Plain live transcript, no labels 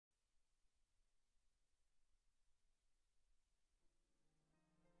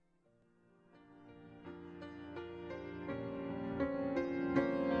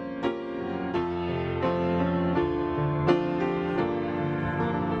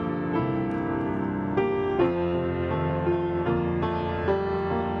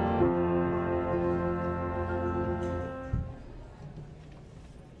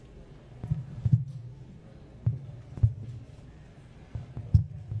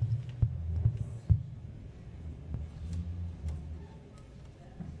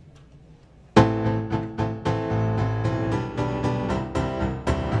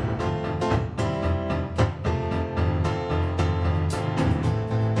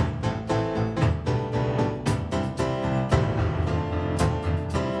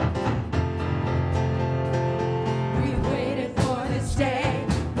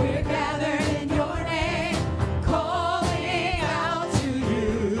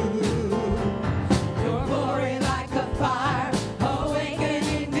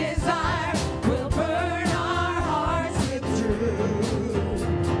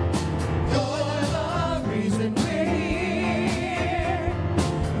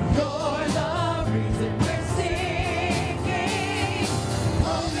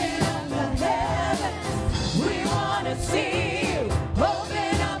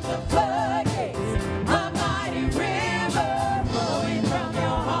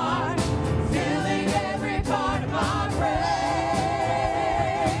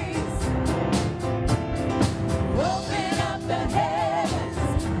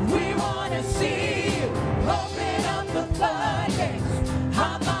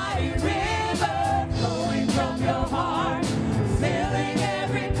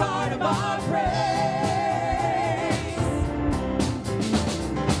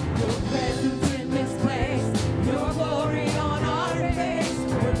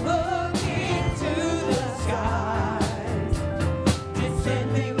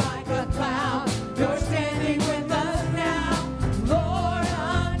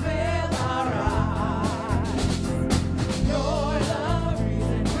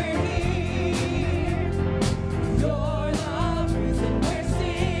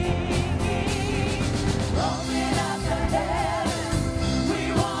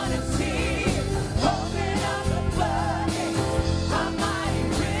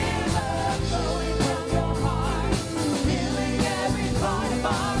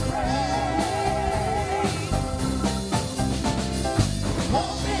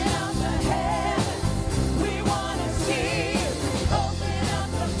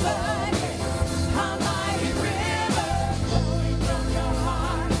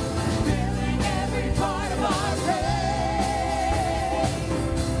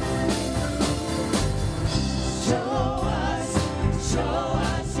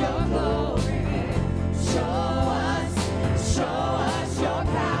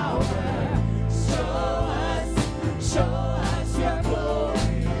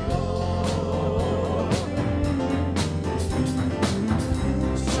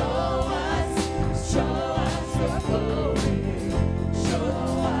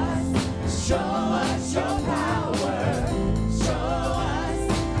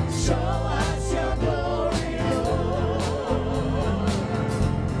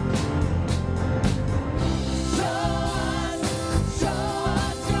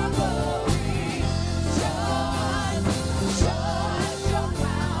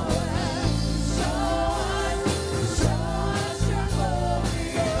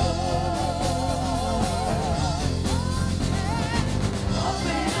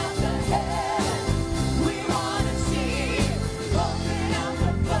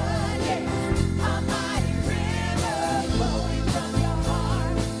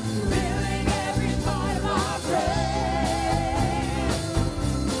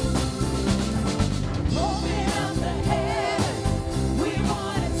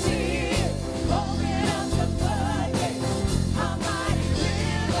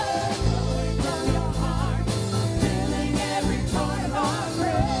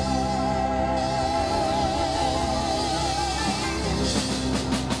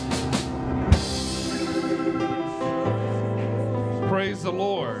the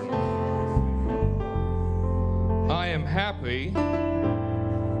Lord. I am happy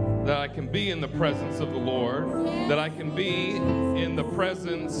that I can be in the presence of the Lord, that I can be in the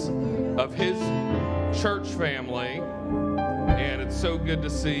presence of His church family. And it's so good to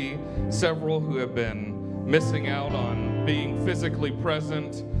see several who have been missing out on being physically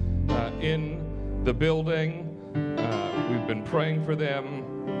present in the building. We've been praying for them.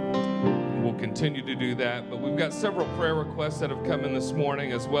 We'll continue to do that. But we've got several prayer requests that have come in this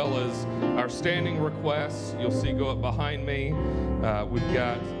morning, as well as our standing requests. You'll see go up behind me. We've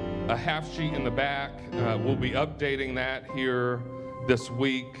got a half sheet in the back. We'll be updating that here this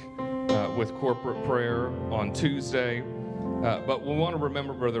week with corporate prayer on Tuesday. But we want to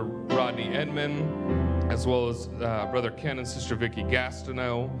remember Brother Rodney Edmond, as well as Brother Ken and Sister Vicki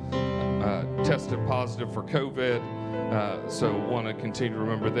Gastineau, tested positive for COVID. So want to continue to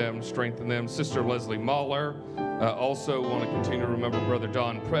remember them, strengthen them. Sister Leslie Mahler, also want to continue to remember Brother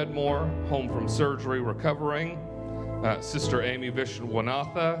Don Predmore, home from surgery, recovering. Sister Amy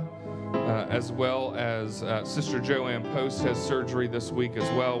Vishwanatha, as well as Sister Joanne Post has surgery this week as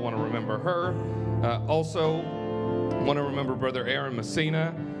well. Want to remember her. Also want to remember Brother Aaron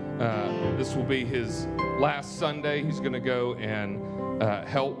Messina. This will be his last Sunday. He's going to go and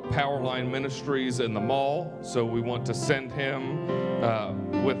help Powerline Ministries in the mall. So we want to send him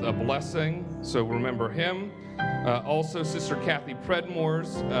with a blessing. So remember him. Also, Sister Kathy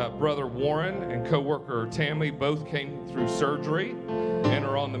Predmore's brother Warren and co-worker Tammy both came through surgery and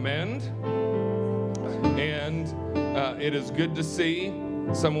are on the mend. And it is good to see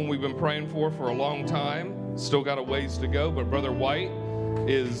someone we've been praying for a long time. Still got a ways to go, but Brother White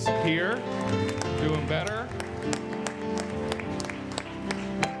is here, doing better.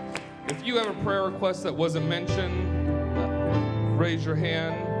 If you have a prayer request that wasn't mentioned, raise your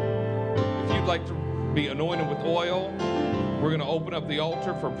hand. If you'd like to be anointed with oil, we're going to open up the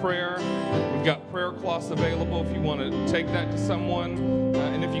altar for prayer. We've got prayer cloths available if you want to take that to someone.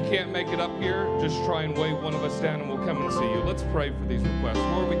 And if you can't make it up here, just try and wave one of us down and we'll come and see you. Let's pray for these requests.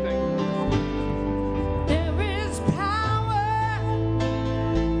 Lord, we thank you.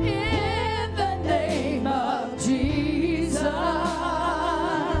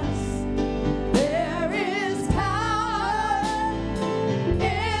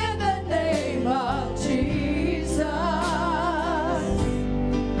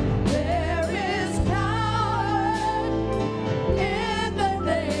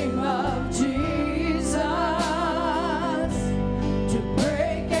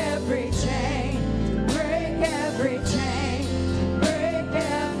 Break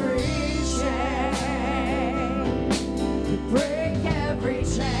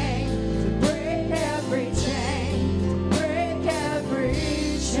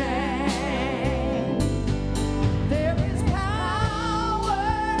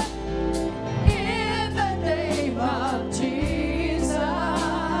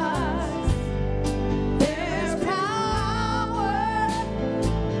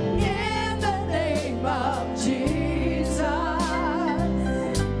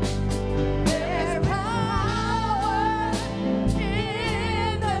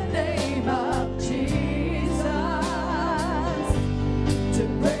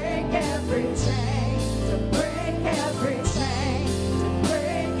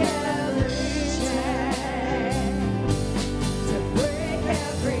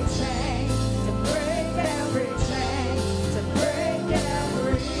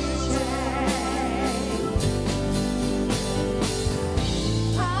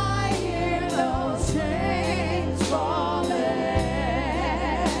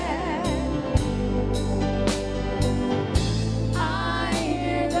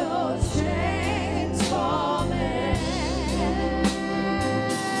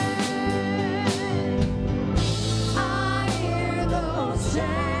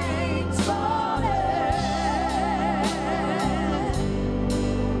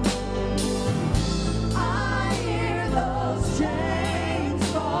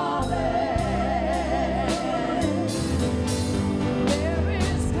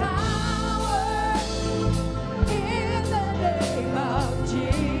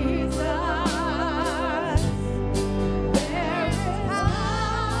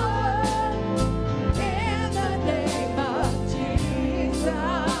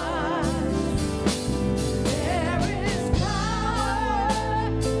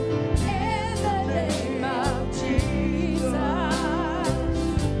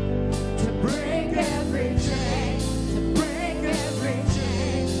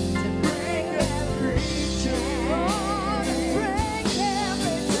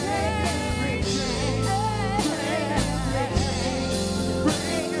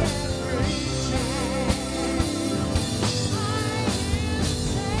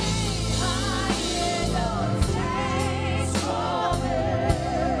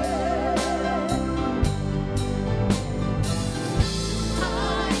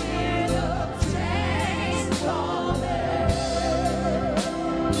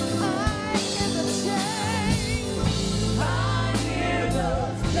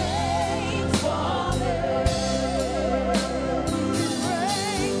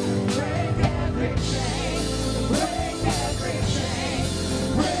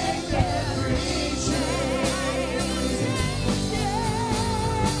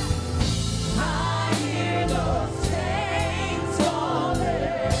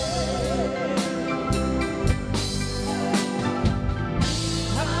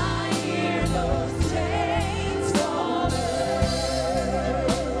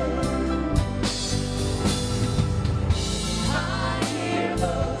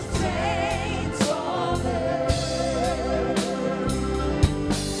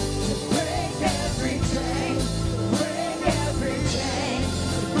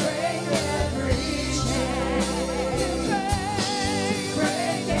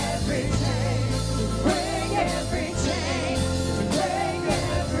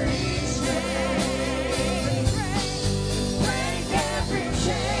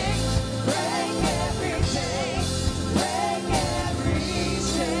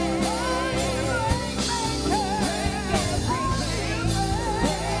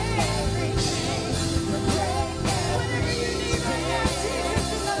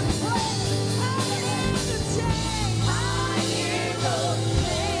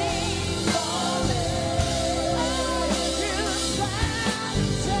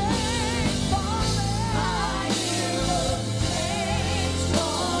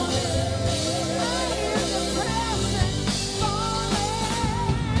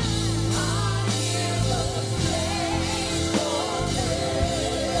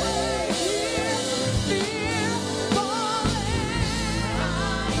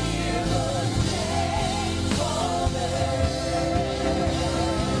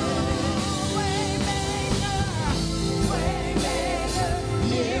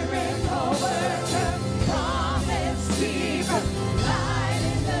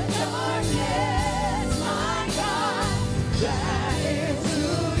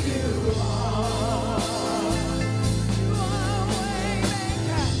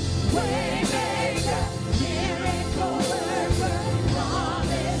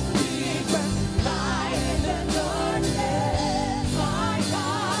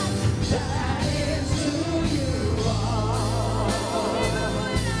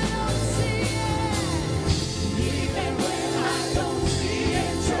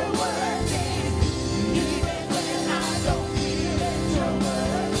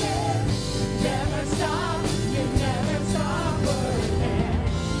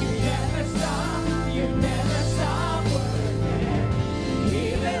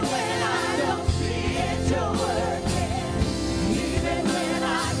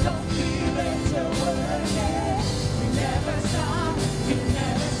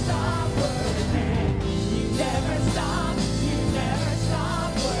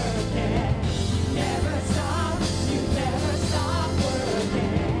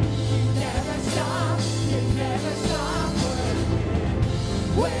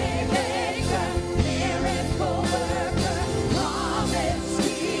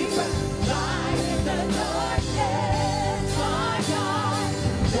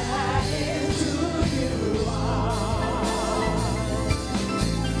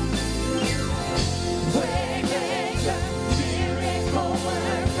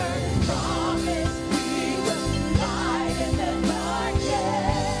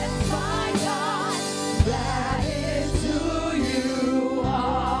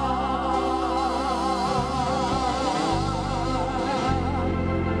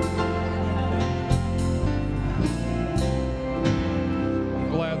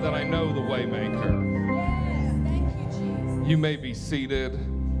glad that I know the Waymaker. Yes, thank you, Jesus. You may be seated.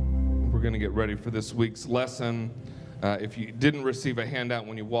 We're going to get ready for this week's lesson. If you didn't receive a handout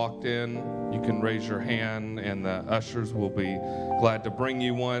when you walked in, you can raise your hand and the ushers will be glad to bring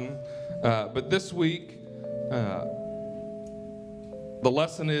you one. But this week, the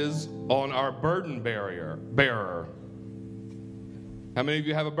lesson is on our burden bearer. How many of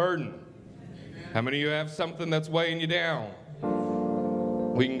you have a burden? How many of you have something that's weighing you down?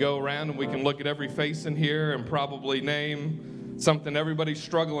 We can go around and we can look at every face in here and probably name something everybody's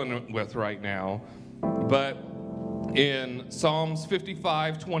struggling with right now. But in Psalms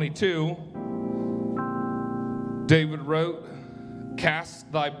 55:22, David wrote, "Cast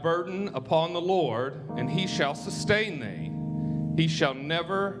thy burden upon the Lord, and he shall sustain thee. He shall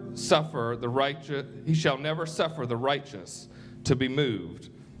never suffer the righteous to be moved."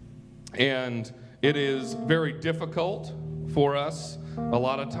 And it is very difficult for us a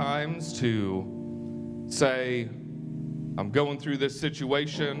lot of times to say, I'm going through this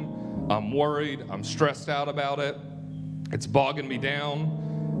situation, I'm worried, I'm stressed out about it, it's bogging me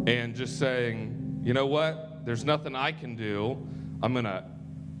down, and just saying, you know what, there's nothing I can do. I'm going to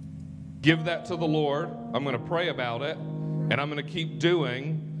give that to the Lord, I'm going to pray about it, and I'm going to keep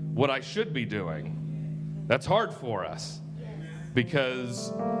doing what I should be doing. That's hard for us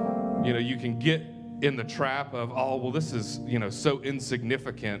because, you can get in the trap of, oh, well, this is, so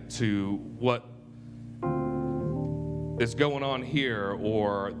insignificant to what is going on here,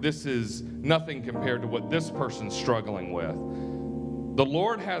 or this is nothing compared to what this person's struggling with. The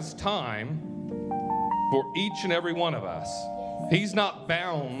Lord has time for each and every one of us. He's not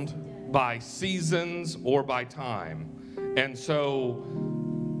bound by seasons or by time. And so,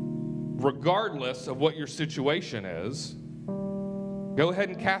 regardless of what your situation is, go ahead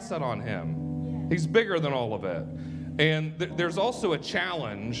and cast that on Him. He's bigger than all of it. And there's also a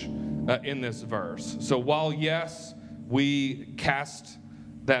challenge in this verse. So while, yes, we cast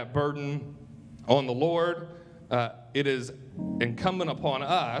that burden on the Lord, it is incumbent upon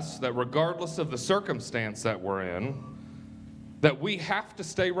us that regardless of the circumstance that we're in, that we have to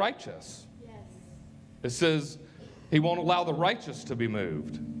stay righteous. Yes. It says He won't allow the righteous to be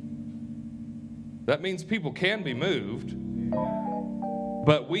moved. That means people can be moved,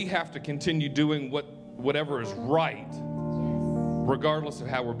 but we have to continue doing whatever is right, regardless of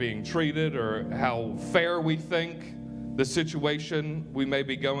how we're being treated or how fair we think the situation we may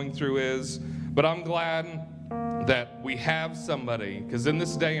be going through is. But I'm glad that we have somebody, because in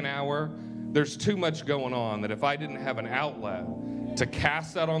this day and hour, there's too much going on that if I didn't have an outlet to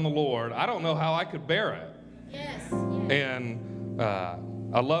cast that on the Lord, I don't know how I could bear it. Yes. And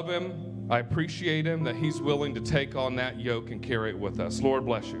I love Him. I appreciate Him that He's willing to take on that yoke and carry it with us. Lord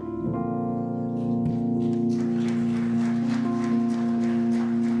bless you.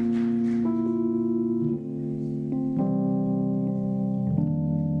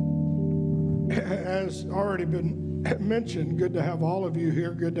 As already been mentioned, good to have all of you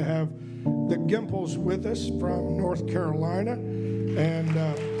here. Good to have the Gimpels with us from North Carolina. And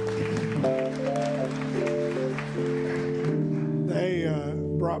they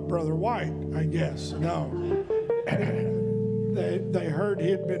brought Brother White, I guess. No. They heard he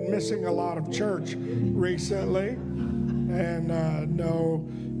had been missing a lot of church recently. And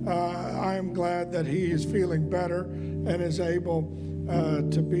I am glad that he is feeling better and is able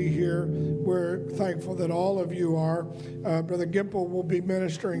to be here. We're thankful that all of you are. Brother Gimpel will be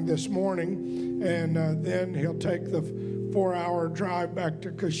ministering this morning, and then he'll take the 4-hour drive back to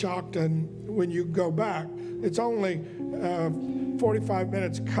Coshocton when you go back. It's only 45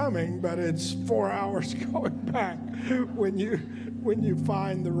 minutes coming, but it's 4 hours going back when you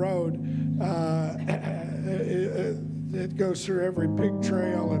find the road. It goes through every pig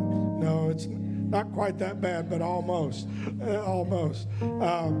trail, and no, it's not quite that bad, but almost.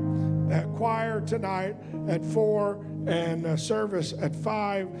 Choir tonight at 4 and service at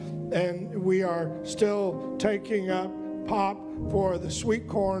 5, and we are still taking up pop for the Sweet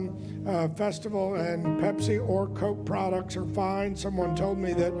Corn Festival, and Pepsi or Coke products are fine. Someone told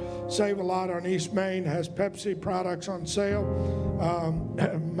me that Save a Lot on East Main has Pepsi products on sale.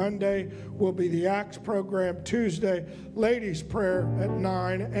 Monday will be the Acts program. Tuesday, ladies' prayer at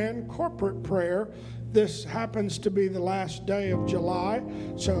 9 and corporate prayer. This happens to be the last day of July,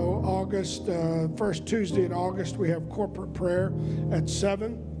 so first Tuesday in August, we have corporate prayer at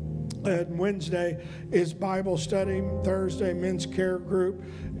 7. And Wednesday is Bible study. Thursday, men's care group.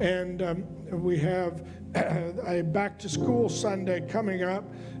 And we have a back-to-school Sunday coming up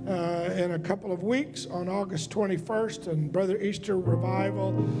in a couple of weeks on August 21st, and Brother Easter Revival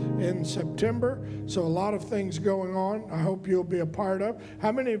in September. So a lot of things going on. I hope you'll be a part of.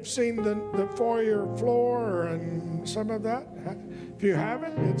 How many have seen the foyer floor and some of that? If you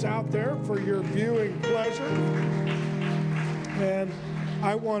haven't, it's out there for your viewing pleasure. And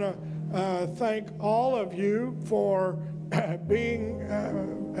I want to thank all of you for being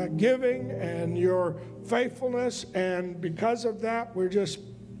giving and your faithfulness, and because of that, we're just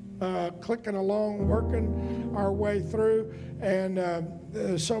clicking along, working our way through, and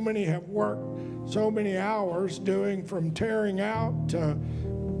so many have worked so many hours doing from tearing out to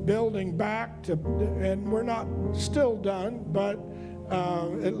building back to, and we're not still done, but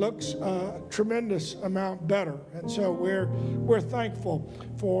it looks a tremendous amount better, and so we're thankful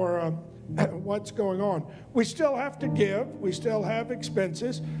for what's going on. We still have to give. We still have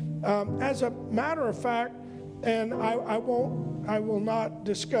expenses. As a matter of fact, and I will not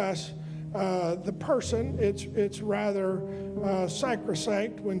discuss the person. It's rather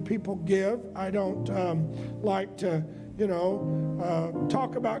sacrosanct when people give. I don't like to,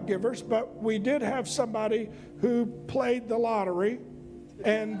 talk about givers, but we did have somebody who played the lottery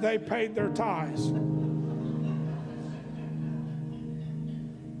and they paid their tithes.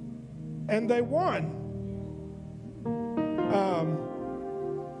 And they won.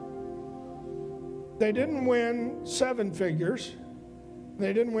 They didn't win 7 figures.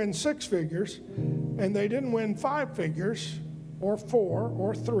 They didn't win 6 figures. And they didn't win 5 figures or 4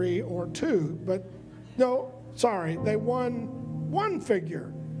 or 3 or 2. But no, sorry, they won 1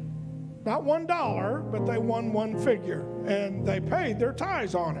 figure. Not $1, but they won 1 figure. And they paid their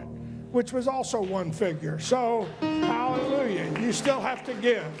tithes on it, which was also 1 figure. So, hallelujah. You still have to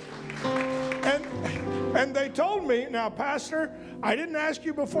give. And they told me, now, Pastor, I didn't ask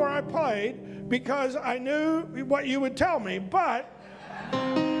you before I played because I knew what you would tell me, but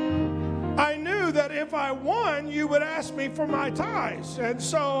I knew that if I won, you would ask me for my tithes. And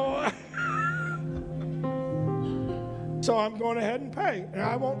so I'm going ahead and pay. And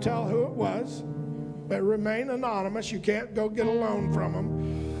I won't tell who it was. They remain anonymous. You can't go get a loan from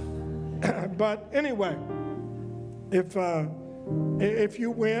them. But anyway, if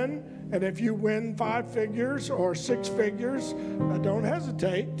you win, and if you win 5 figures or 6 figures, don't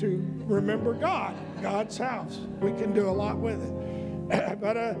hesitate to remember God's house. We can do a lot with it.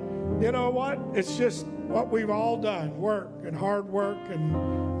 But you know what? It's just what we've all done, work and hard work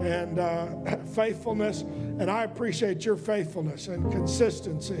and faithfulness. And I appreciate your faithfulness and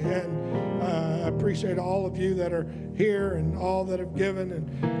consistency. And I appreciate all of you that are here and all that have given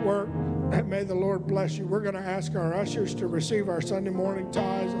and worked. May the Lord bless you. We're going to ask our ushers to receive our Sunday morning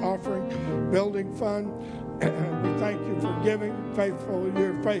tithes, offering, building fund. We thank you for giving,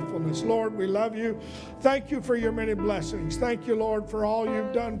 your faithfulness. Lord, we love you. Thank you for your many blessings. Thank you, Lord, for all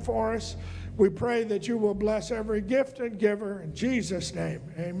you've done for us. We pray that you will bless every gift and giver. In Jesus' name,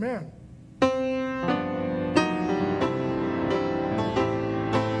 amen.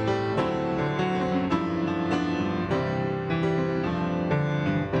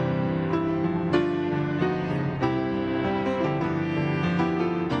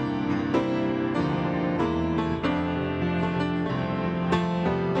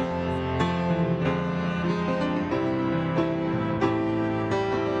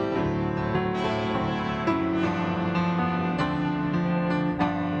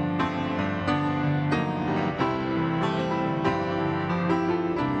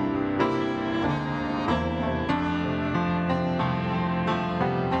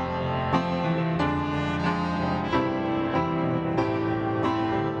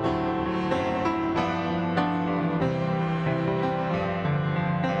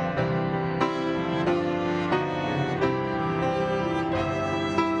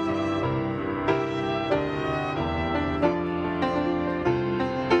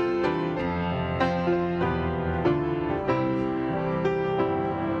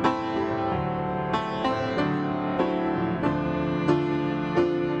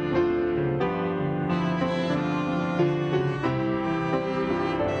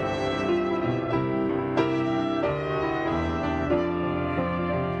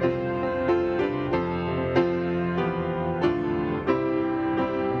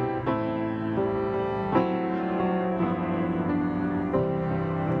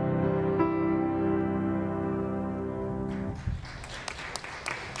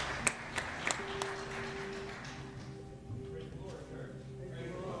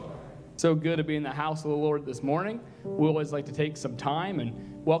 So good to be in the house of the Lord this morning. We always like to take some time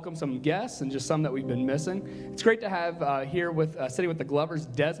and welcome some guests and just some that we've been missing. It's great to have here with sitting with the Glovers,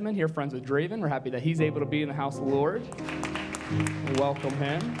 Desmond, here friends with Draven. We're happy that he's able to be in the house of the Lord. Welcome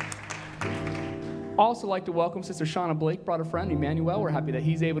him. Also like to welcome Sister Shauna Blake, brought a friend, Emmanuel. We're happy that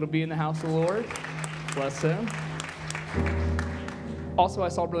he's able to be in the house of the Lord. Bless him. Also, I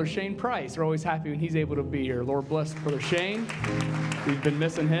saw Brother Shane Price. We're always happy when he's able to be here. Lord bless Brother Shane. We've been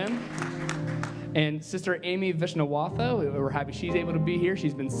missing him. And Sister Amy Vishnawatha, we're happy she's able to be here.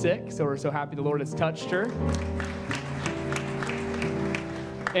 She's been sick, so we're so happy the Lord has touched her.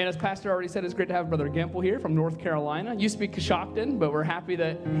 And as Pastor already said, it's great to have Brother Gimpel here from North Carolina. Used to be Coshocton, but we're happy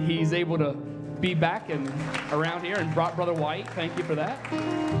that he's able to be back and around here and brought Brother White. Thank you for that.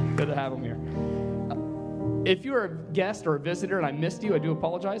 Good to have him here. If you're a guest or a visitor and I missed you, I do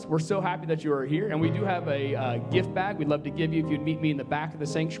apologize. We're so happy that you are here. And we do have a gift bag we'd love to give you if you'd meet me in the back of the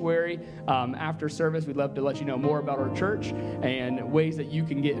sanctuary after service. We'd love to let you know more about our church and ways that you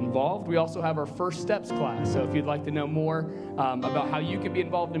can get involved. We also have our First Steps class. So if you'd like to know more about how you can be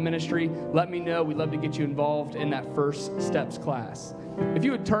involved in ministry, let me know. We'd love to get you involved in that First Steps class. If you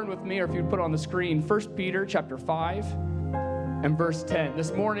would turn with me, or if you'd put on the screen, 1 Peter chapter 5 and verse 10.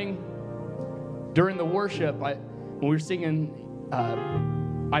 This morning, during the worship, when we were singing,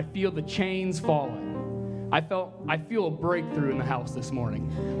 I feel the chains falling. I feel a breakthrough in the house this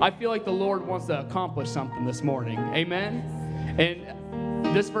morning. I feel like the Lord wants to accomplish something this morning. Amen? And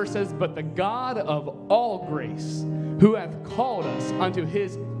this verse says, but the God of all grace, who hath called us unto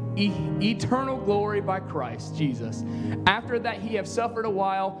his eternal glory by Christ Jesus, after that he have suffered a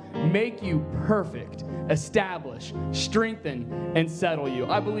while, make you perfect, establish, strengthen, and settle you.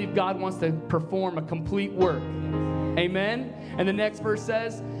 I believe God wants to perform a complete work. Amen? And the next verse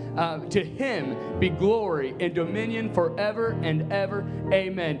says, to him be glory and dominion forever and ever.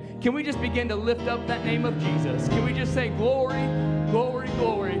 Amen. Can we just begin to lift up that name of Jesus? Can we just say glory, glory,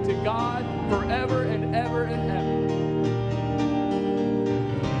 glory to God forever and ever and ever?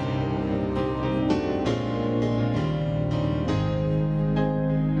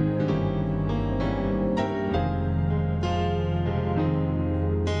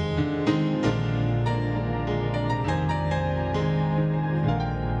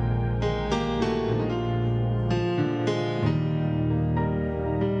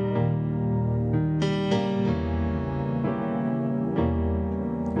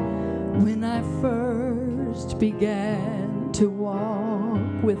 When I first began to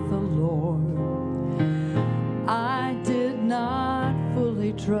walk with the Lord, I did not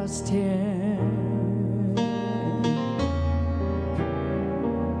fully trust Him.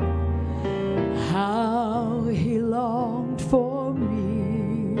 How He longed for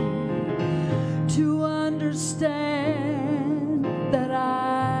me to understand that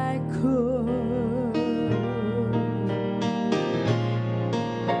I could.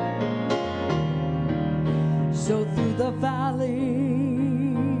 So through the valley,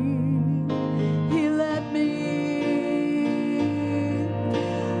 He led me,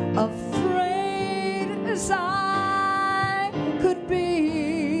 afraid as I could be,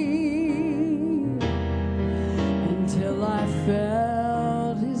 until I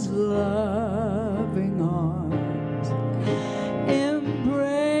felt His loving arms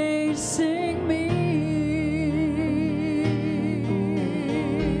embracing me.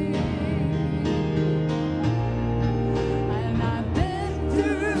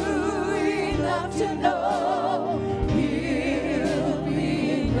 To know He'll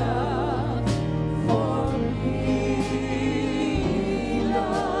be enough for me,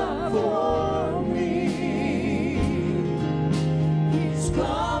 enough for me. He's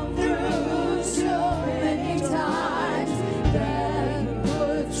come through so many times that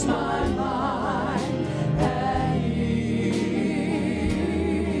puts my mind at ease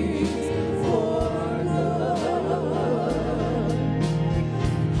for good.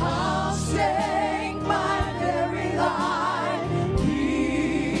 I'll stay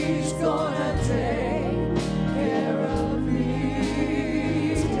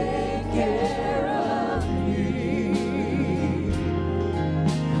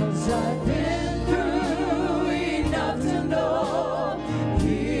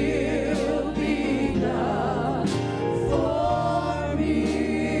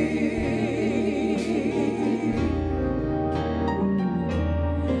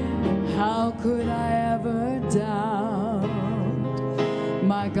could I ever doubt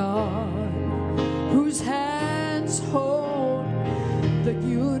my God, whose hands hold the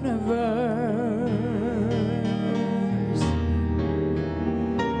universe?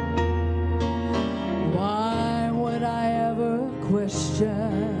 Why would I ever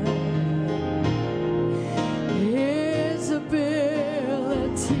question His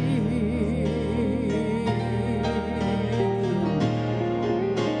ability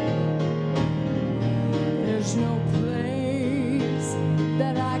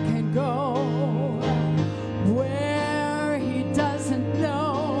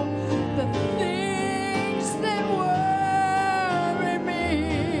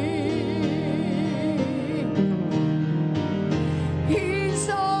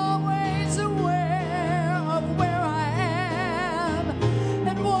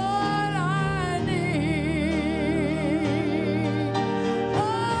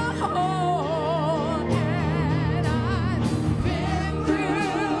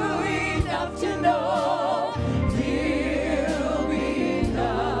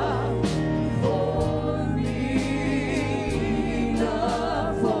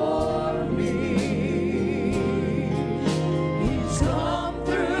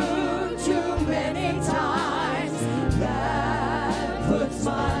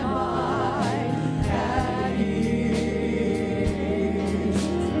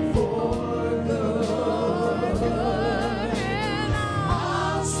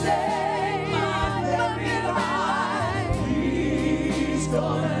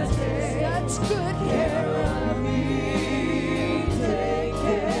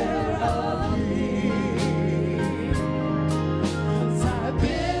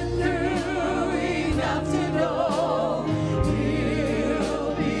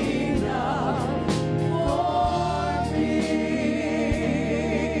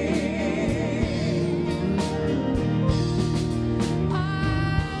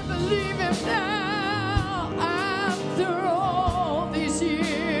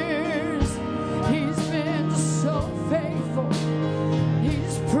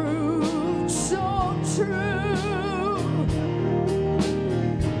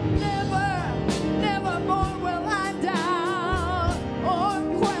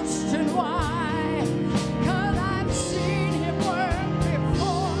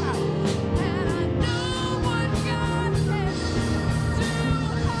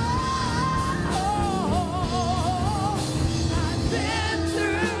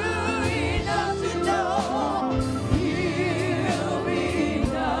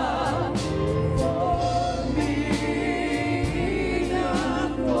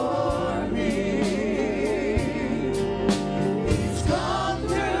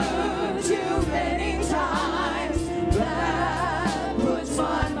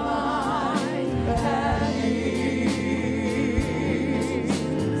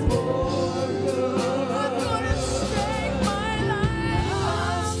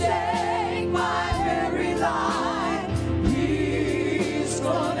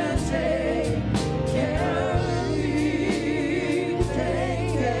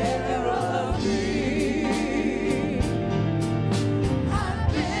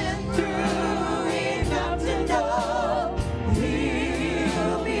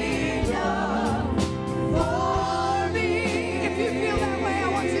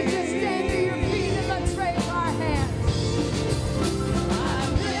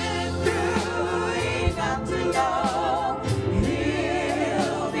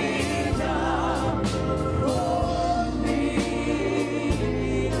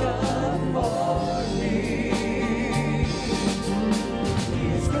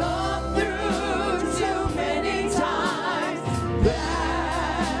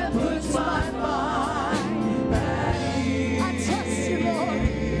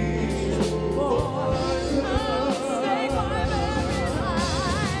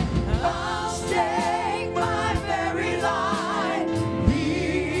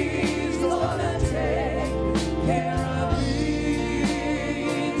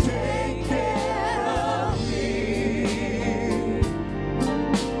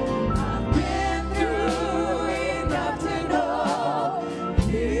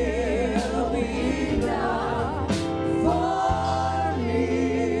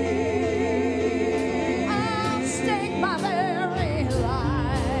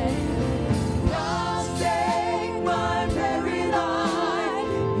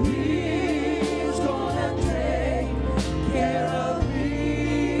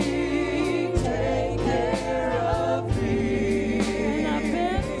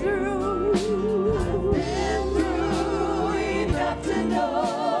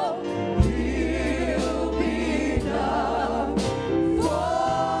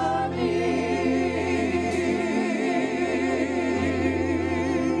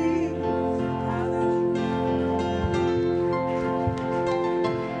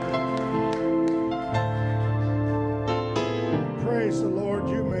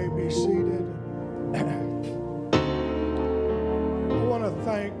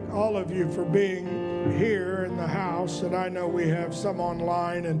for being here in the house. And I know we have some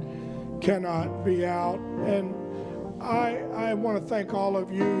online and cannot be out. And I want to thank all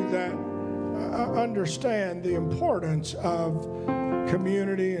of you that understand the importance of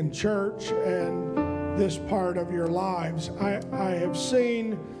community and church and this part of your lives. I have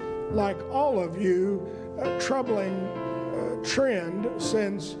seen, like all of you, a troubling trend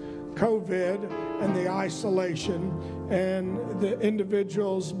since COVID and the isolation and the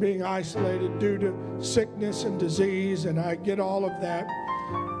individuals being isolated due to sickness and disease, and I get all of that.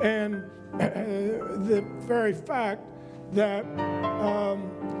 And the very fact that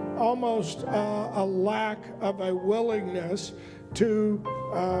almost a lack of a willingness to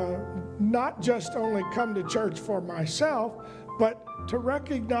not just only come to church for myself, but to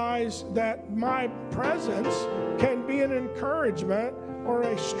recognize that my presence can be an encouragement or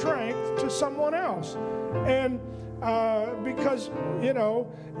a strength to someone else. And because, you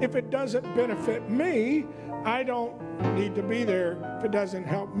know, if it doesn't benefit me, I don't need to be there. If it doesn't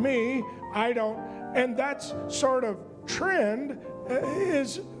help me, I don't. And that's sort of trend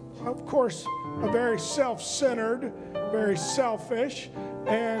is, of course, a very self-centered, very selfish,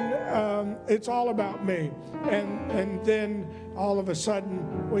 and it's all about me. And then all of a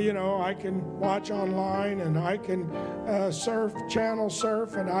sudden, well, you know, I can watch online and I can channel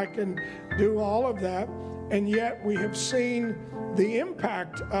surf, and I can do all of that. And yet we have seen the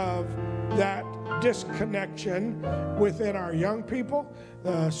impact of that disconnection within our young people.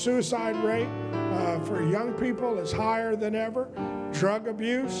 The suicide rate for young people is higher than ever. Drug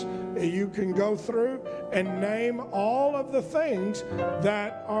abuse, you can go through and name all of the things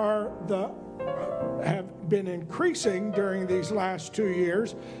that have been increasing during these last 2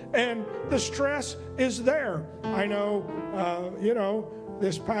 years, and the stress is there. I know, you know,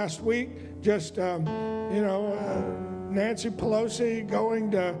 this past week, just, you know, Nancy Pelosi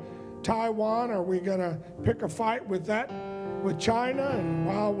going to Taiwan. Are we going to pick a fight with China? And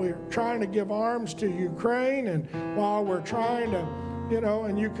while we're trying to give arms to Ukraine, and while we're trying to, you know,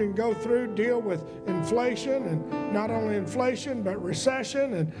 and you can go through, deal with inflation, and not only inflation, but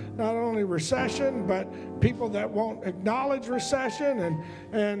recession, and not only recession, but people that won't acknowledge recession,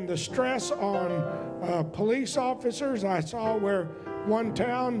 and the stress on police officers. I saw where one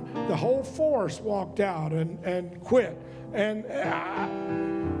town, the whole force walked out and quit. And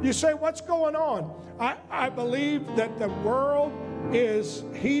you say, what's going on? I believe that the world is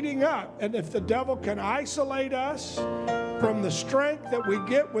heating up, and if the devil can isolate us from the strength that we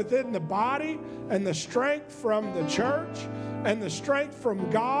get within the body, and the strength from the church, and the strength from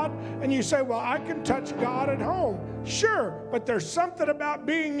God, and you say, well, I can touch God at home. Sure, but there's something about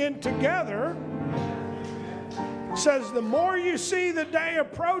being in together. It says the more you see the day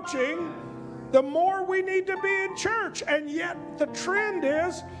approaching, the more we need to be in church. And yet the trend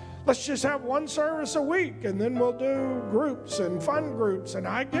is, let's just have one service a week, and then we'll do groups and fun groups, and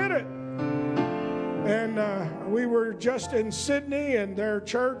I get it. And we were just in Sydney, and their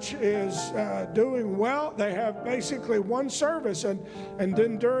church is doing well. They have basically one service, and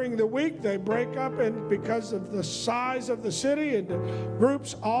then during the week they break up, and because of the size of the city, into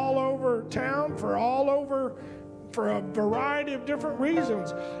groups all over town for a variety of different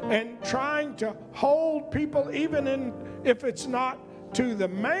reasons, and trying to hold people, even in, if it's not to the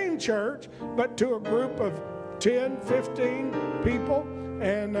main church, but to a group of 10, 15 people,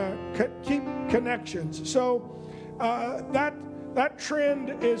 and keep connections. So that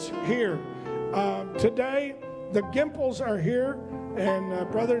trend is here. Today, the Gimpels are here, and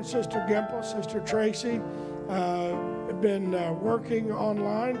brother and sister Gimpel, Sister Tracy, have been working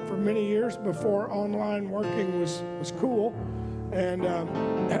online for many years before online working was cool. And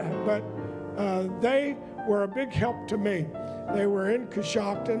but they were a big help to me. They were in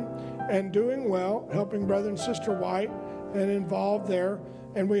Coshocton and doing well, helping brother and sister White, and involved there.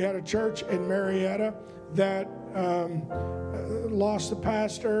 And we had a church in Marietta that lost the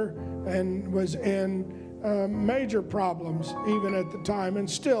pastor and was in major problems even at the time, and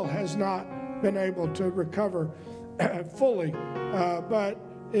still has not been able to recover fully. But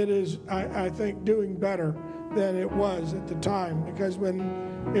it is, I think, doing better than it was at the time, because when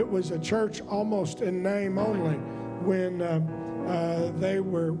it was a church almost in name only, when they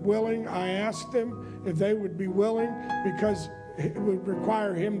were willing, I asked them if they would be willing, because it would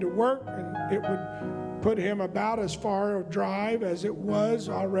require him to work, and it would put him about as far a drive as it was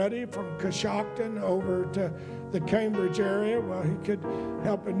already from Coshocton over to the Cambridge area. Well, he could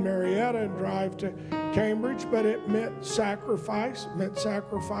help in Marietta and drive to Cambridge, but it meant sacrifice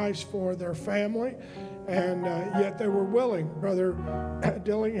for their family, and yet they were willing. Brother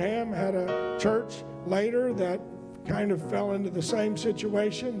Dillingham had a church later that kind of fell into the same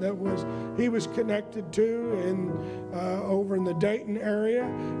situation that he was connected to over in the Dayton area,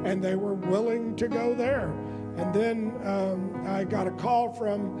 and they were willing to go there. And then I got a call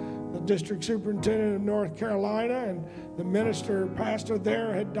from the district superintendent of North Carolina, and the pastor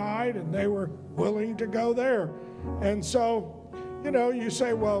there had died, and they were willing to go there. And so, you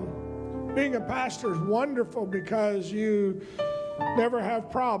say, well, being a pastor is wonderful because you never have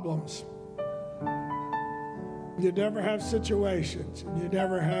problems. You never have situations. You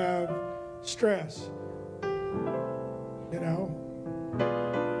never have stress.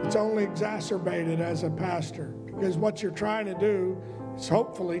 It's only exacerbated as a pastor, because what you're trying to do is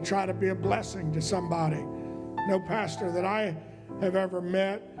hopefully try to be a blessing to somebody. No pastor that I have ever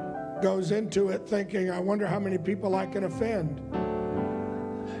met goes into it thinking, I wonder how many people I can offend.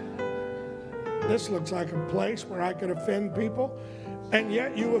 This looks like a place where I could offend people, and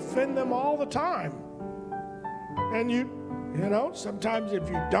yet you offend them all the time. And sometimes if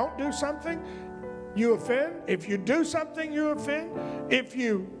you don't do something, you offend. If you do something, you offend. If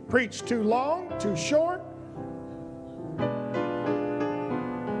you preach too long, too short.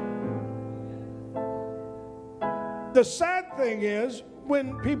 The sad thing is,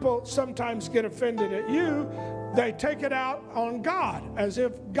 when people sometimes get offended at you, they take it out on God, as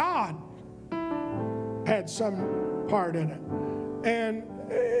if God had some part in it. And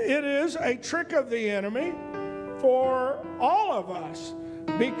it is a trick of the enemy for all of us,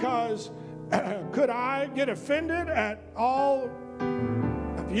 because could I get offended at all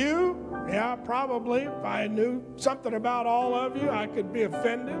of you? Yeah, probably. If I knew something about all of you, I could be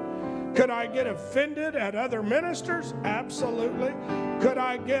offended. Could I get offended at other ministers? Absolutely. Could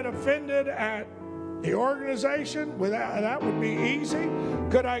I get offended at the organization? That would be easy.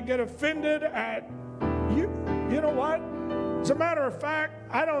 Could I get offended at you? You know what? As a matter of fact,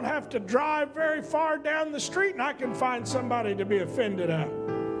 I don't have to drive very far down the street and I can find somebody to be offended at.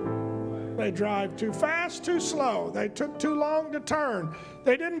 They drive too fast, too slow. They took too long to turn.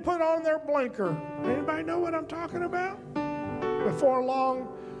 They didn't put on their blinker. Anybody know what I'm talking about? Before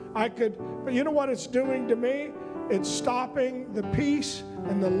long, but you know what it's doing to me? It's stopping the peace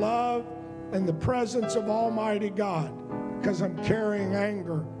and the love and the presence of Almighty God, because I'm carrying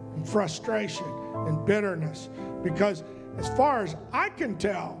anger and frustration and bitterness. Because as far as I can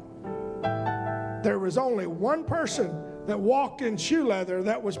tell, there was only one person that walked in shoe leather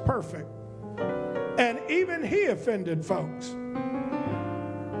that was perfect. And even he offended folks.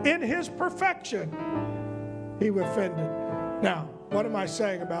 In his perfection, he offended. Now, what am I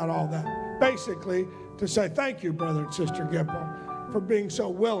saying about all that? Basically, to say thank you, Brother and Sister Gimpel, for being so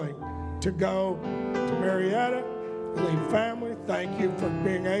willing to go to Marietta, leave family. Thank you for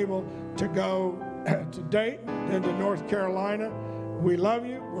being able to go to Dayton and to North Carolina. We love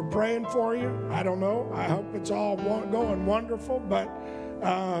you. We're praying for you. I don't know. I hope it's all going wonderful, but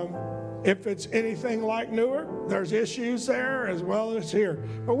if it's anything like Newark, there's issues there as well as here.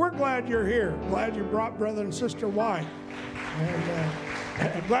 But we're glad you're here. Glad you brought Brother and Sister White.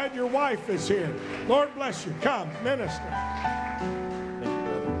 And glad your wife is here. Lord bless you. Come, minister. Thank you,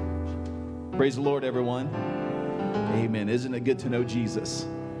 brother. Praise the Lord, everyone. Amen. Isn't it good to know Jesus?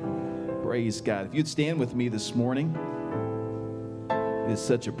 Praise God. If you'd stand with me this morning. It is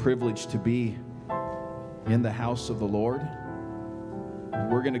such a privilege to be in the house of the Lord.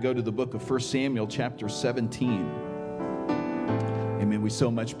 We're going to go to the book of 1 Samuel chapter 17. Amen. We so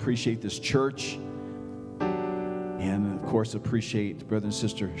much appreciate this church. And, of course, appreciate Brother and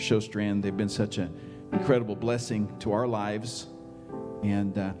Sister Shostrand. They've been such an incredible blessing to our lives.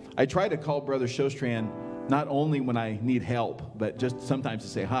 And I try to call Brother Shostrand not only when I need help, but just sometimes to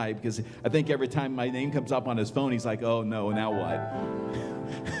say hi, because I think every time my name comes up on his phone, he's like, oh, no, now what?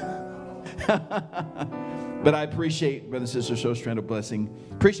 But I appreciate Brother and Sister Shostrand, a blessing.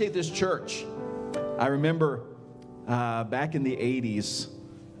 Appreciate this church. I remember back in the 80s,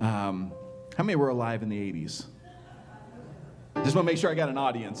 how many were alive in the 80s? Just want to make sure I got an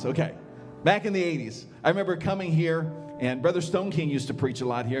audience. Okay. Back in the 80s, I remember coming here, and Brother Stone King used to preach a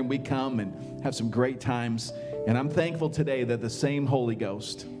lot here, and we'd come and have some great times. And I'm thankful today that the same Holy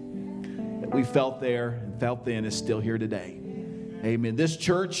Ghost that we felt there and felt then is still here today. Amen. This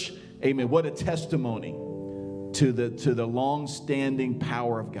church, amen, what a testimony to the long-standing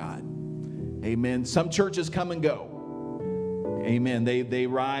power of God. Amen. Some churches come and go. Amen. They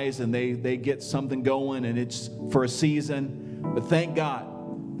rise and they get something going, and it's for a season. But thank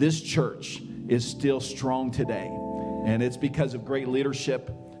God, this church is still strong today. And it's because of great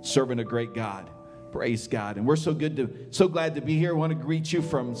leadership, serving a great God. Praise God. And we're so glad to be here. I want to greet you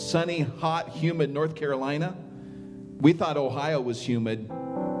from sunny, hot, humid North Carolina. We thought Ohio was humid.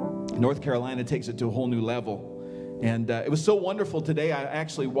 North Carolina takes it to a whole new level. And it was so wonderful today. I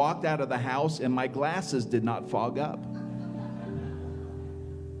actually walked out of the house and my glasses did not fog up.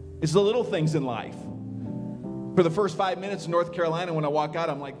 It's the little things in life. For the first 5 minutes in North Carolina, when I walk out,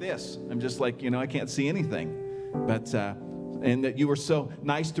 I'm like this. I'm just like, I can't see anything. But, and that you were so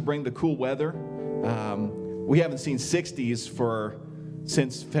nice to bring the cool weather. We haven't seen 60s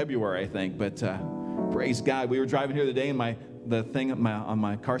since February, I think. But praise God. We were driving here today, and the thing on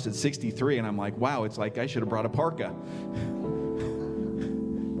my car said 63, and I'm like, wow, it's like I should have brought a parka.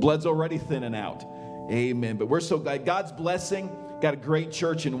 Blood's already thinning out. Amen. But we're so glad. God's blessing. Got a great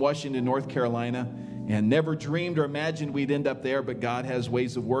church in Washington, North Carolina, and never dreamed or imagined we'd end up there, but God has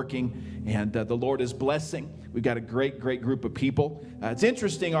ways of working, and the Lord is blessing. We've got a great, great group of people. It's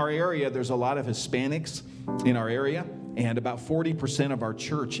interesting, our area, there's a lot of Hispanics in our area, and about 40% of our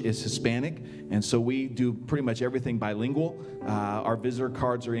church is Hispanic, and so we do pretty much everything bilingual. Our visitor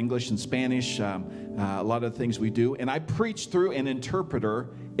cards are English and Spanish, a lot of the things we do, and I preach through an interpreter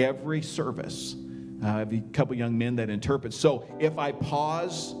every service. I have a couple young men that interpret. So if I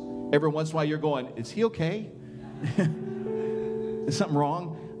pause every once in a while, you're going, is he okay? Is something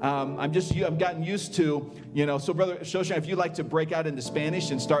wrong? I've gotten used to, so Brother Shoshan, if you'd like to break out into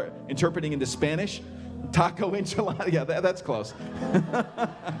Spanish and start interpreting into Spanish, taco enchilada, yeah, that's close.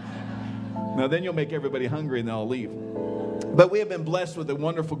 Now then you'll make everybody hungry and they'll leave. But we have been blessed with a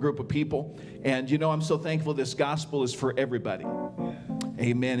wonderful group of people. And I'm so thankful this gospel is for everybody.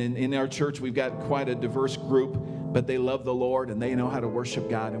 Amen. And in our church, we've got quite a diverse group, but they love the Lord and they know how to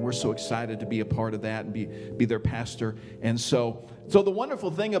worship God. And we're so excited to be a part of that and be their pastor. And so the wonderful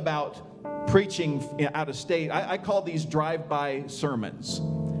thing about preaching out of state, I call these drive-by sermons.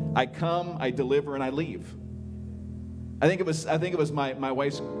 I come, I deliver, and I leave. I think it was my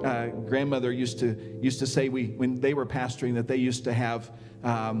wife's grandmother used to say when they were pastoring that they used to have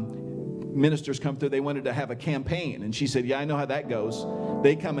ministers come through. They wanted to have a campaign, and she said, "Yeah, I know how that goes.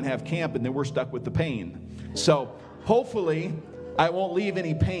 They come and have camp, and then we're stuck with the pain." So hopefully, I won't leave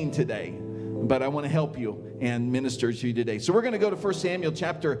any pain today, but I want to help you and minister to you today. So we're going to go to 1 Samuel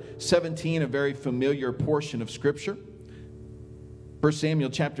chapter 17, a very familiar portion of Scripture. 1 Samuel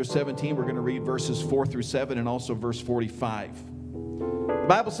chapter 17, we're going to read verses 4 through 7 and also verse 45. The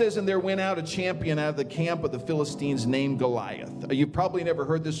Bible says, "And there went out a champion out of the camp of the Philistines named Goliath." You've probably never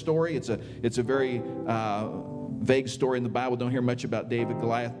heard this story. It's a very vague story in the Bible. Don't hear much about David,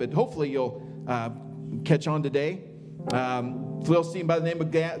 Goliath, but hopefully you'll catch on today. Philistine by the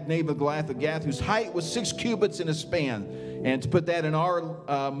name of Goliath of Gath, whose height was 6 cubits in a span. And to put that in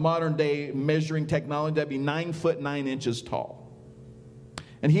our modern day measuring technology, that'd be 9 foot 9 inches tall.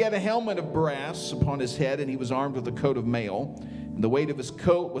 And he had a helmet of brass upon his head, and he was armed with a coat of mail. And the weight of his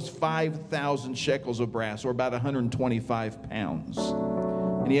coat was 5,000 shekels of brass, or about 125 pounds.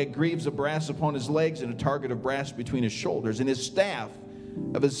 And he had greaves of brass upon his legs and a target of brass between his shoulders. And his staff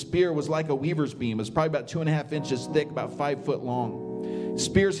of his spear was like a weaver's beam. It was probably about 2.5 inches thick, about 5 foot long.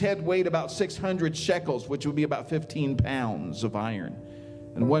 Spear's head weighed about 600 shekels, which would be about 15 pounds of iron.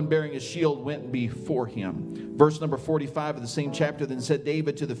 And one bearing a shield went before him. Verse number 45 of the same chapter, "Then said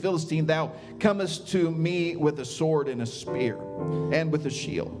David to the Philistine, Thou comest to me with a sword and a spear, and with a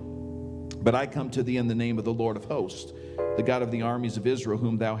shield. But I come to thee in the name of the Lord of hosts, the God of the armies of Israel,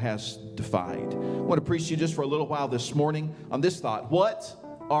 whom thou hast defied." I want to preach to you just for a little while this morning on this thought. What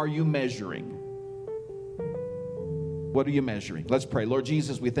are you measuring? What are you measuring? Let's pray. Lord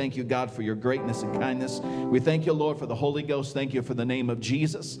Jesus, we thank you, God, for your greatness and kindness. We thank you, Lord, for the Holy Ghost. Thank you for the name of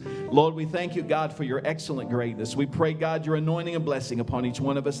Jesus. Lord, we thank you, God, for your excellent greatness. We pray, God, your anointing and blessing upon each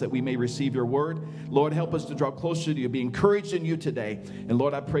one of us that we may receive your word. Lord, help us to draw closer to you, be encouraged in you today. And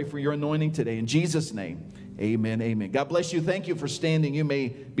Lord, I pray for your anointing today. In Jesus' name, amen, amen. God bless you. Thank you for standing. You may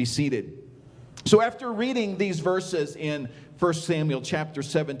be seated. So after reading these verses in 1 Samuel chapter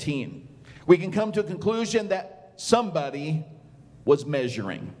 17, we can come to a conclusion that somebody was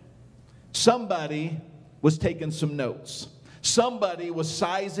measuring. Somebody was taking some notes. Somebody was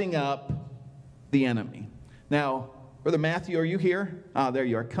sizing up the enemy. Now, Brother Matthew, are you here? Ah, there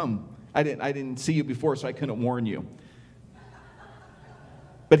you are. Come. I didn't see you before, so I couldn't warn you.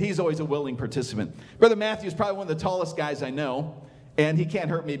 But he's always a willing participant. Brother Matthew is probably one of the tallest guys I know, and he can't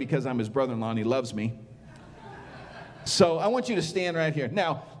hurt me because I'm his brother-in-law and he loves me. So I want you to stand right here.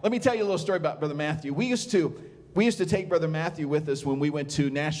 Now, let me tell you a little story about Brother Matthew. We used to take Brother Matthew with us when we went to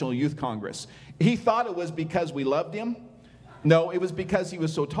National Youth Congress. He thought it was because we loved him. No, it was because he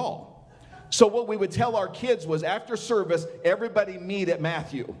was so tall. So what we would tell our kids was after service, everybody meet at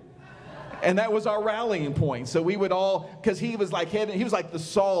Matthew. And that was our rallying point. So we would all, because he was like the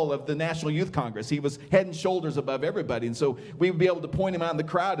Saul of the National Youth Congress. He was head and shoulders above everybody. And so we would be able to point him out in the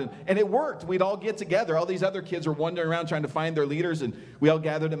crowd. And it worked. We'd all get together. All these other kids were wandering around trying to find their leaders. And we all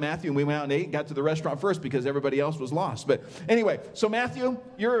gathered at Matthew. And we went out and ate and got to the restaurant first because everybody else was lost. But anyway, so Matthew,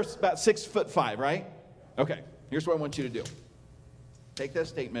 you're about 6'5", right? Okay. Here's what I want you to do. Take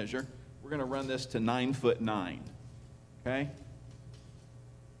that tape measure. We're going to run this to 9'9". Okay?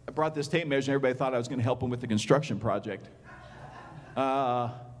 I brought this tape measure and everybody thought I was going to help them with the construction project.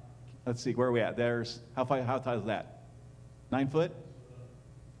 Let's see, where are we at? There's, how tall is that? 9 foot?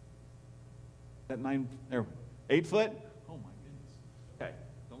 That 8 foot? Oh my goodness. Okay,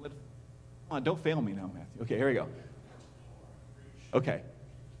 come on, don't fail me now, Matthew. Okay, here we go. Okay,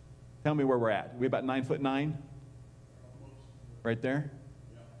 tell me where we're at. We about 9'9"? Right there?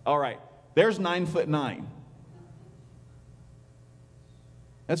 All right, there's 9'9".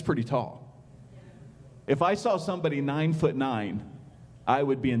 That's pretty tall. If I saw somebody 9'9", I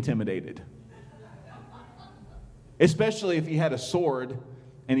would be intimidated. Especially if he had a sword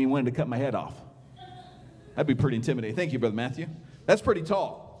and he wanted to cut my head off. That'd be pretty intimidating. Thank you, Brother Matthew. That's pretty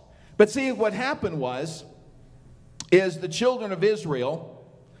tall. But see, what happened is the children of Israel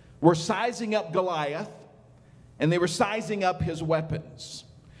were sizing up Goliath, and they were sizing up his weapons.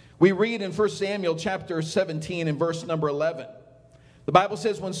 We read in 1 Samuel chapter 17 and verse number 11. The Bible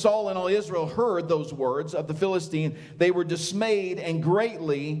says, when Saul and all Israel heard those words of the Philistine, they were dismayed and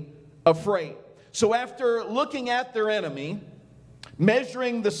greatly afraid. So after looking at their enemy,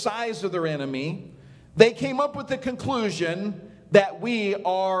 measuring the size of their enemy, they came up with the conclusion that we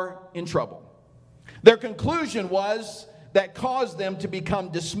are in trouble. Their conclusion was that caused them to become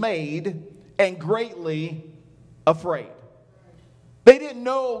dismayed and greatly afraid. They didn't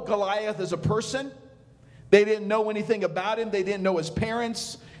know Goliath as a person. They didn't know anything about him. They didn't know his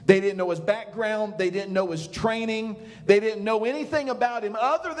parents. They didn't know his background. They didn't know his training. They didn't know anything about him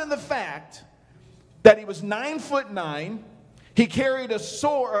other than the fact that he was 9'9". He carried a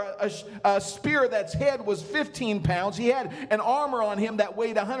sword, a spear that's head was 15 pounds. He had an armor on him that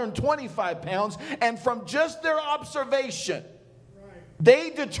weighed 125 pounds. And from just their observation,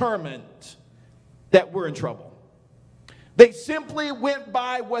 they determined that we're in trouble. They simply went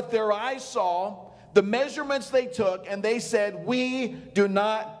by what their eyes saw, the measurements they took, and they said, we do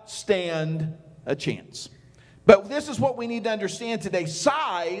not stand a chance. But this is what we need to understand today.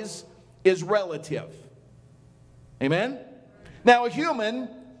 Size is relative. Amen? Now, an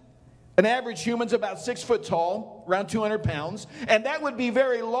average human's about 6 foot tall, around 200 pounds, and that would be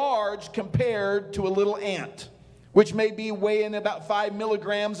very large compared to a little ant, which may be weighing about 5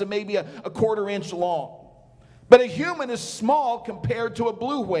 milligrams and maybe a quarter-inch long. But a human is small compared to a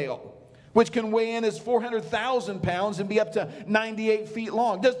blue whale, which can weigh in as 400,000 pounds and be up to 98 feet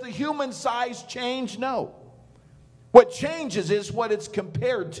long. Does the human size change? No. What changes is what it's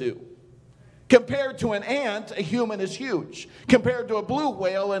compared to. Compared to an ant, a human is huge. Compared to a blue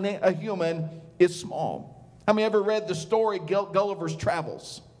whale, a human is small. How many ever read the story Gulliver's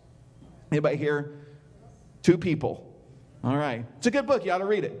Travels? Anybody here? 2 people. All right. It's a good book. You ought to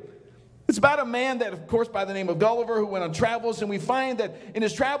read it. It's about a man that, of course, by the name of Gulliver, who went on travels, and we find that in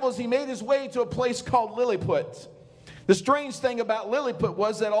his travels he made his way to a place called Lilliput. The strange thing about Lilliput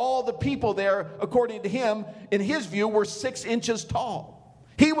was that all the people there, according to him, in his view, were 6 inches tall.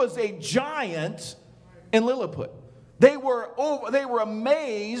 He was a giant in Lilliput. They were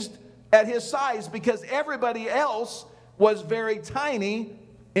amazed at his size because everybody else was very tiny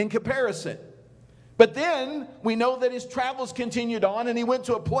in comparison. But then we know that his travels continued on, and he went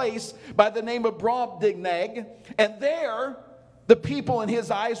to a place by the name of Brobdingnag, and there the people in his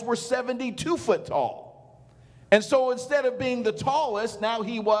eyes were 72 foot tall. And so instead of being the tallest, now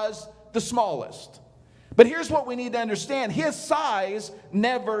he was the smallest. But here's what we need to understand. His size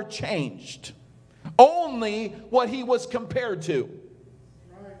never changed. Only what he was compared to.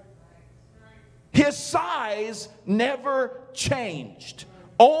 His size never changed.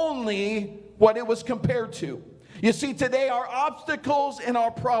 Only what it was compared to. You see, today our obstacles and our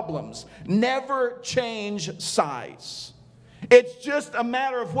problems never change size. It's just a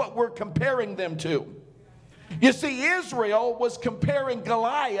matter of what we're comparing them to. You see, Israel was comparing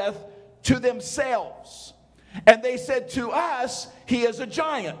Goliath to themselves. And they said, to us, he is a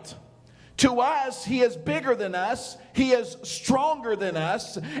giant. To us, he is bigger than us. He is stronger than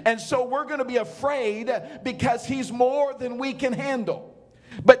us. And so we're going to be afraid because he's more than we can handle.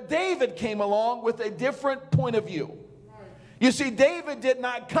 But David came along with a different point of view. You see, David did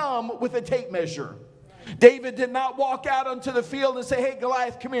not come with a tape measure. David did not walk out onto the field and say, hey,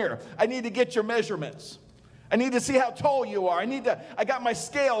 Goliath, come here. I need to get your measurements. I need to see how tall you are. I got my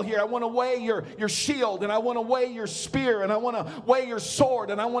scale here. I want to weigh your shield, and I want to weigh your spear, and I want to weigh your sword,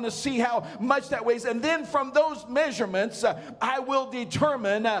 and I want to see how much that weighs. And then from those measurements, I will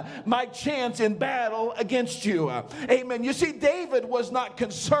determine my chance in battle against you. Amen. You see, David was not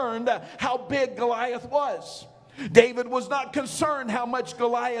concerned how big Goliath was. David was not concerned how much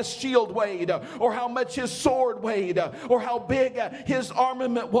Goliath's shield weighed, or how much his sword weighed, or how big his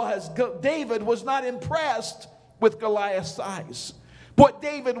armament was. David was not impressed with Goliath's size. What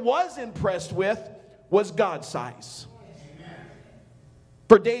David was impressed with was God's size.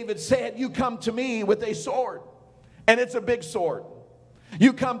 For David said, you come to me with a sword, and it's a big sword.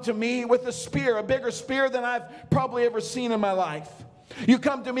 You come to me with a spear, a bigger spear than I've probably ever seen in my life. You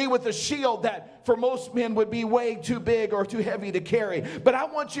come to me with a shield that for most men would be way too big or too heavy to carry. But I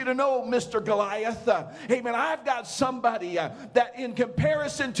want you to know, Mr. Goliath, amen, I've got somebody that in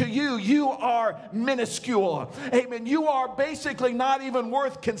comparison to you, you are minuscule. Amen. You are basically not even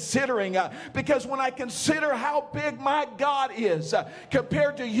worth considering, because when I consider how big my God is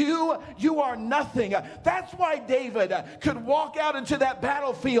compared to you, you are nothing. That's why David could walk out into that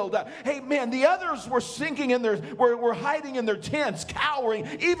battlefield. Amen. The others were sinking in were hiding in their tents, cowering.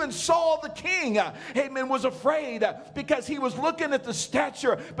 Even Saul the king, amen, was afraid because he was looking at the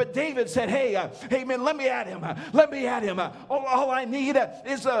stature. But David said, hey, amen, let me at him. Let me at him. All I need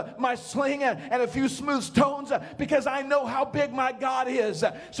is my sling and a few smooth stones, because I know how big my God is.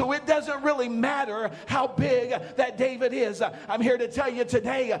 So it doesn't really matter how big that David is. I'm here to tell you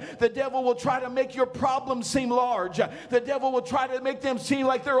today, the devil will try to make your problems seem large. The devil will try to make them seem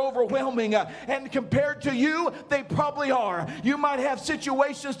like they're overwhelming. And compared to you, they probably are. You might have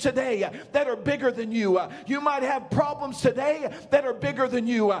situations today that are bigger than you. You might have problems today that are bigger than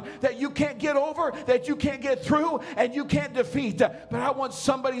you, that you can't get over, that you can't get through, and you can't defeat. But I want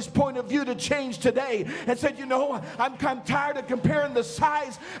somebody's point of view to change today and said, you know, I'm tired of comparing the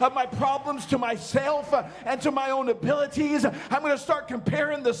size of my problems to myself and to my own abilities. I'm going to start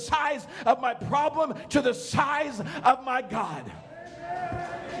comparing the size of my problem to the size of my God.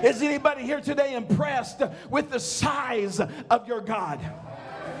 Is anybody here today impressed with the size of your God?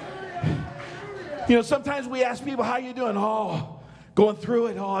 You know, sometimes we ask people, how you doing? Oh, going through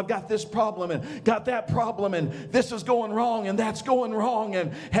it. Oh, I've got this problem and got that problem, and this is going wrong and that's going wrong,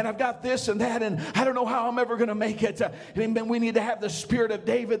 and I've got this and that, and I don't know how I'm ever going to make it. And we need to have the spirit of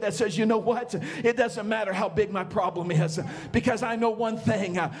David that says, you know what? It doesn't matter how big my problem is, because I know one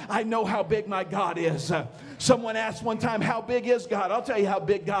thing. I know how big my God is. Someone asked one time, how big is God? I'll tell you how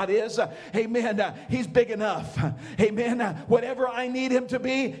big God is. Amen. He's big enough. Amen. Whatever I need him to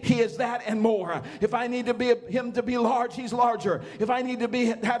be, he is that and more. If I need him to be large, he's larger. If I need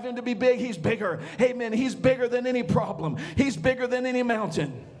to have him to be big, he's bigger. Amen. He's bigger than any problem. He's bigger than any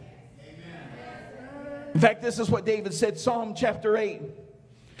mountain. In fact, this is what David said, Psalm chapter 8,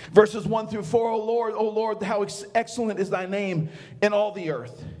 verses 1 through 4. O Lord, how excellent is thy name in all the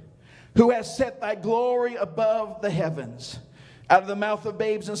earth, who has set thy glory above the heavens. Out of the mouth of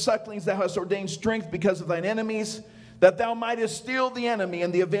babes and sucklings thou hast ordained strength because of thine enemies, that thou mightest still the enemy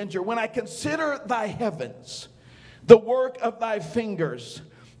and the avenger. When I consider thy heavens, the work of thy fingers,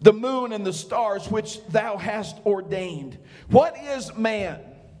 the moon and the stars which thou hast ordained. What is man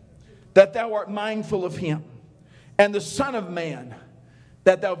that thou art mindful of him, and the Son of Man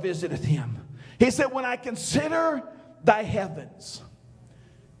that thou visiteth him? He said, when I consider thy heavens.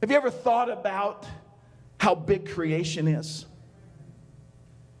 Have you ever thought about how big creation is?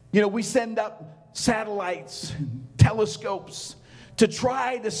 You know, we send up satellites, telescopes to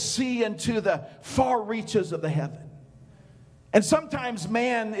try to see into the far reaches of the heaven. And sometimes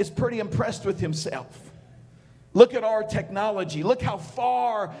man is pretty impressed with himself. Look at our technology. Look how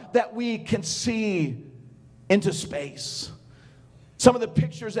far that we can see into space. Some of the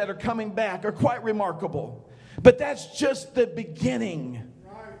pictures that are coming back are quite remarkable. But that's just the beginning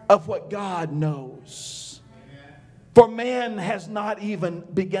of what God knows. For man has not even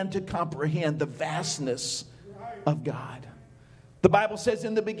begun to comprehend the vastness of God. The Bible says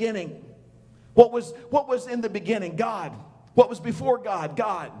in the beginning, what was in the beginning? God. What was before God?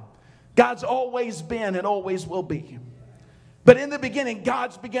 God. God's always been and always will be. But in the beginning,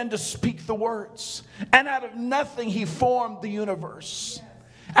 God's began to speak the words. And out of nothing, he formed the universe.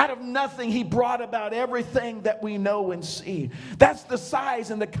 Out of nothing, he brought about everything that we know and see. That's the size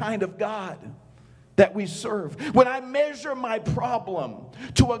and the kind of God that we serve. When I measure my problem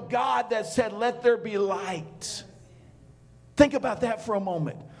to a God that said, let there be light. Think about that for a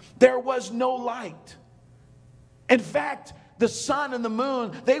moment. There was no light. In fact, the sun and the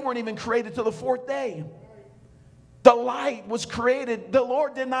moon, they weren't even created till the fourth day. The light was created. The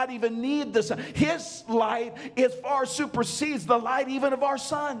Lord did not even need the sun. His light is far supersedes the light even of our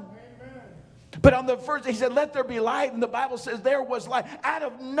sun. But on the first day, he said, let there be light. And the Bible says there was light. Out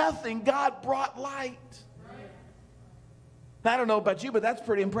of nothing, God brought light. Now, I don't know about you, but that's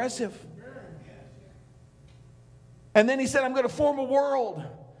pretty impressive. And then he said, I'm going to form a world.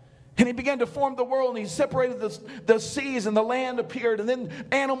 And he began to form the world, and he separated the seas, and the land appeared, and then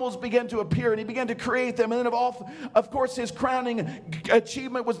animals began to appear, and he began to create them. And then, of course, his crowning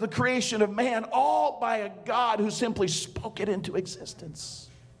achievement was the creation of man, all by a God who simply spoke it into existence.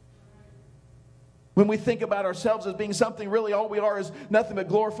 When we think about ourselves as being something, really all we are is nothing but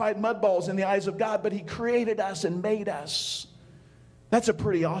glorified mudballs in the eyes of God, but he created us and made us. That's a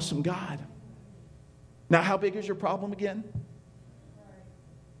pretty awesome God. Now, how big is your problem again?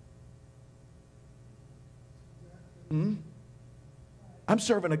 I'm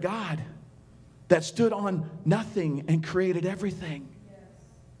serving a God that stood on nothing and created everything.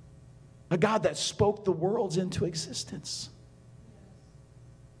 A God that spoke the worlds into existence.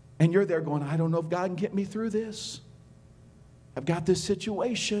 And you're there going, I don't know if God can get me through this. I've got this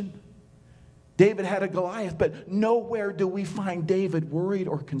situation. David had a Goliath, but nowhere do we find David worried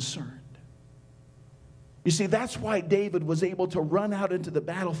or concerned. You see, that's why David was able to run out into the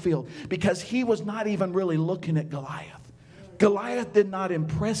battlefield, because he was not even really looking at Goliath. Goliath did not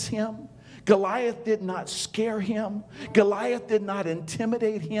impress him. Goliath did not scare him. Goliath did not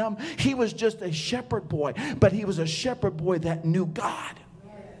intimidate him. He was just a shepherd boy, but he was a shepherd boy that knew God.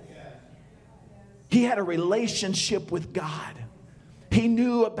 He had a relationship with God. He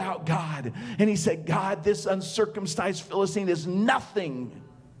knew about God. And he said, God, this uncircumcised Philistine is nothing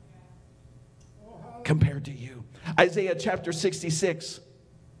compared to you. Isaiah chapter 66,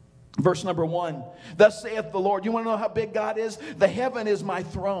 verse number 1. Thus saith the Lord. You want to know how big God is? The heaven is my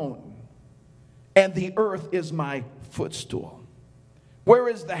throne, and the earth is my footstool. Where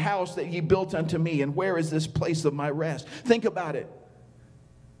is the house that ye built unto me, and where is this place of my rest? Think about it.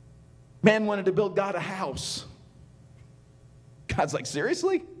 Man wanted to build God a house. God's like,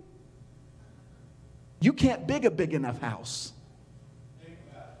 seriously? You can't build a big enough house.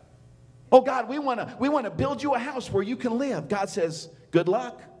 Oh, God, we want to build you a house where you can live. God says, good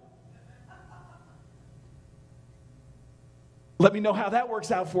luck. Let me know how that works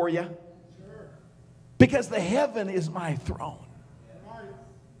out for you. Because the heaven is my throne,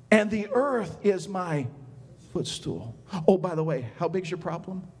 and the earth is my footstool. Oh, by the way, how big's your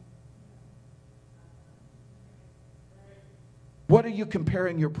problem? What are you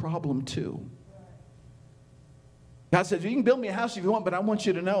comparing your problem to? God says, you can build me a house if you want, but I want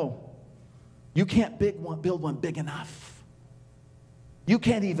you to know, you can't build one big enough. You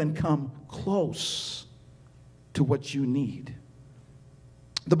can't even come close to what you need.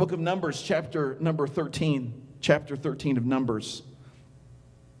 The book of Numbers, chapter 13 of Numbers.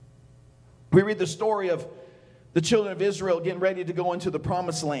 We read the story of the children of Israel getting ready to go into the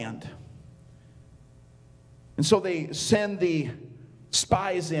promised land. And so they send the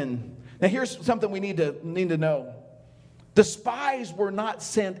spies in. Now here's something we need to know. The spies were not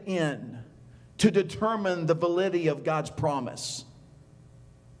sent in to determine the validity of God's promise.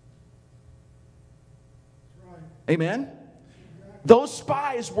 Amen? Those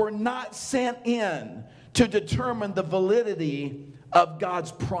spies were not sent in to determine the validity of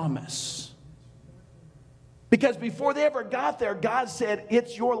God's promise. Because before they ever got there, God said,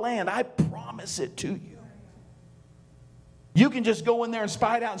 it's your land. I promise it to you. You can just go in there and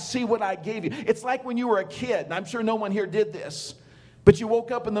spy it out and see what I gave you. It's like when you were a kid, and I'm sure no one here did this, but you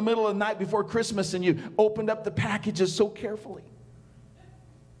woke up in the middle of the night before Christmas and you opened up the packages so carefully.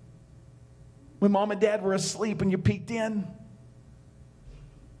 When mom and dad were asleep and you peeked in.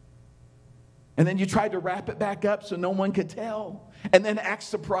 And then you tried to wrap it back up so no one could tell. And then act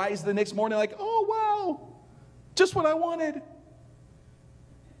surprised the next morning like, oh, wow, just what I wanted.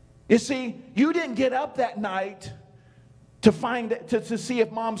 You see, you didn't get up that night to see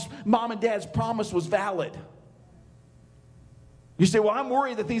if mom and dad's promise was valid. You say, well, I'm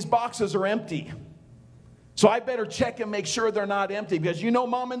worried that these boxes are empty. So I better check and make sure they're not empty, because you know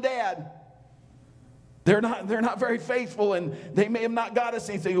mom and dad, they're not very faithful, and they may have not got us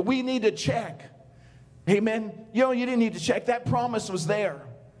anything. We need to check. Amen. You know, you didn't need to check. That promise was there.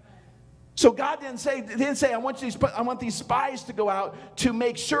 So God didn't say I want these spies to go out to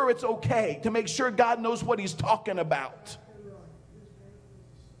make sure it's okay, to make sure God knows what he's talking about.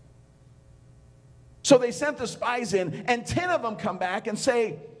 So they sent the spies in, and 10 of them come back and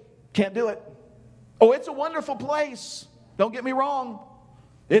say, can't do it. Oh, it's a wonderful place. Don't get me wrong.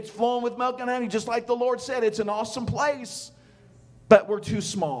 It's flowing with milk and honey, just like the Lord said. It's an awesome place. But we're too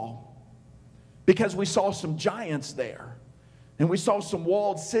small. because we saw some giants there. And we saw some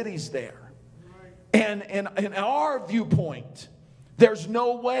walled cities there. And in our viewpoint, there's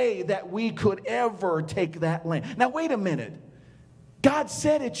no way that we could ever take that land. Now, wait a minute. God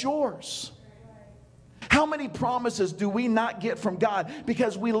said it's yours. How many promises do we not get from God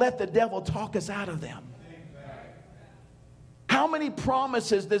because we let the devil talk us out of them? How many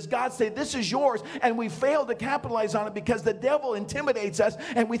promises does God say, this is yours, and we fail to capitalize on it because the devil intimidates us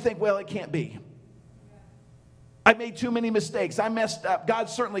and we think, well, it can't be. I made too many mistakes. I messed up. God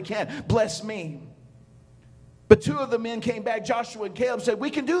certainly can't bless me. But two of the men came back, Joshua and Caleb, said, we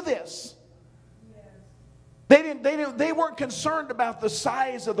can do this. They weren't concerned about the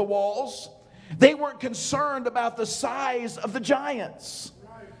size of the walls. They weren't concerned about the size of the giants.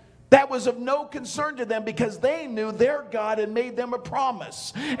 That was of no concern to them because they knew their God had made them a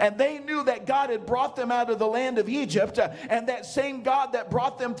promise. And they knew that God had brought them out of the land of Egypt. And that same God that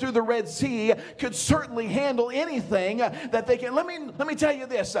brought them through the Red Sea could certainly handle anything that they can. Let me tell you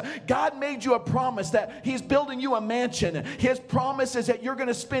this. God made you a promise that He's building you a mansion. His promise is that you're going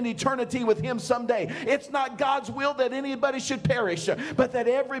to spend eternity with Him someday. It's not God's will that anybody should perish, but that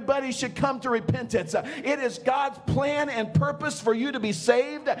everybody should come to repentance. It is God's plan and purpose for you to be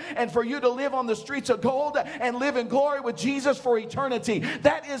saved and for you to live on the streets of gold and live in glory with Jesus for eternity.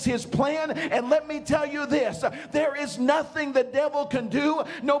 That is His plan. And let me tell you this, there is nothing the devil can do,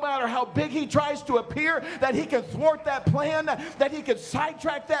 no matter how big he tries to appear, that he can thwart that plan, that he can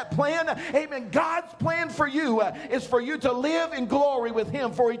sidetrack that plan. Amen. God's plan for you is for you to live in glory with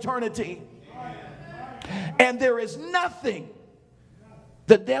Him for eternity. And there is nothing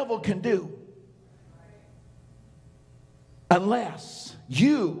the devil can do unless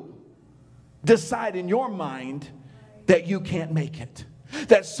you decide in your mind that you can't make it.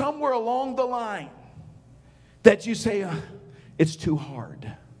 That somewhere along the line that you say, it's too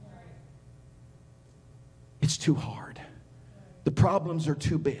hard. It's too hard. The problems are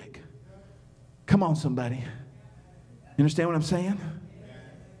too big. Come on, somebody. You understand what I'm saying?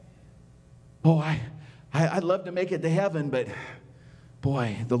 Oh, I'd love to make it to heaven, but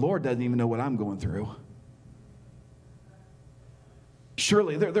boy, the Lord doesn't even know what I'm going through.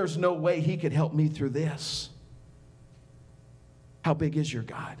 Surely there's no way He could help me through this. How big is your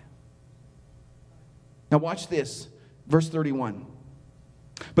God? Now watch this. Verse 31.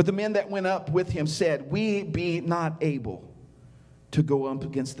 But the men that went up with him said, we be not able to go up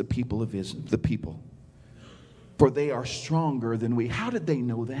against the people of Israel, the people, for they are stronger than we. How did they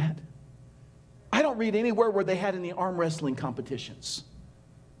know that? I don't read anywhere where they had any arm wrestling competitions.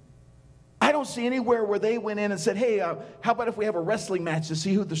 I don't see anywhere where they went in and said, hey, how about if we have a wrestling match to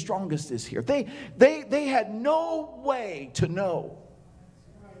see who the strongest is here? They had no way to know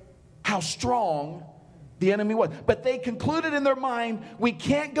how strong the enemy was. But they concluded in their mind, we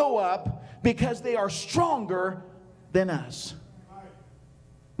can't go up because they are stronger than us.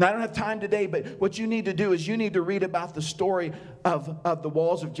 Now, I don't have time today, but what you need to do is you need to read about the story of the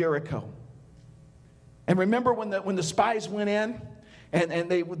walls of Jericho. And remember when the spies went in?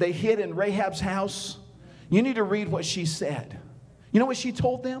 And they hid in Rahab's house. You need to read what she said. You know what she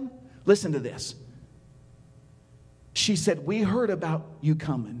told them? Listen to this. She said, we heard about you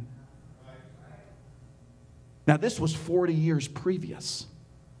coming. Now, this was 40 years previous.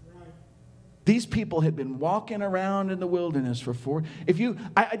 These people had been walking around in the wilderness for 40.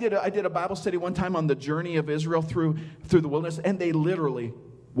 I did a Bible study one time on the journey of Israel through the wilderness, and they literally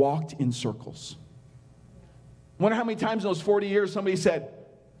walked in circles. Wonder how many times in those 40 years somebody said,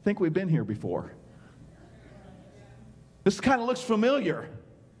 I think we've been here before. This kind of looks familiar.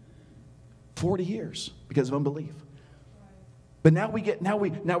 40 years because of unbelief. But now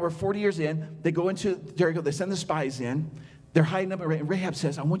we're 40 years in. They go into Jericho. They send the spies in. They're hiding up. And Rahab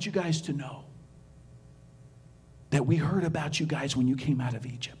says, I want you guys to know that we heard about you guys when you came out of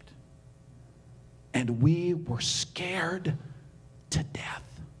Egypt. And we were scared to death.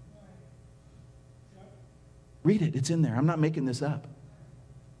 Read it. It's in there. I'm not making this up.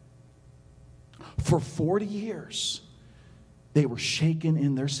 For 40 years, they were shaking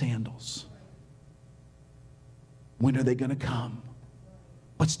in their sandals. When are they going to come?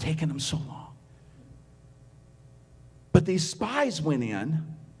 What's taking them so long? But these spies went in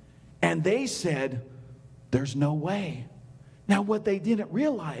and they said, there's no way. Now, what they didn't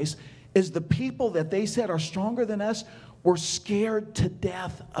realize is the people that they said are stronger than us were scared to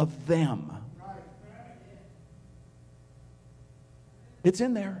death of them. It's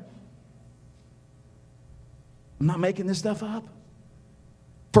in there. I'm not making this stuff up.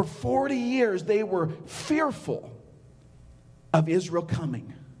 For 40 years, they were fearful of Israel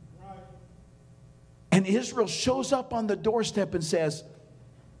coming. And Israel shows up on the doorstep and says,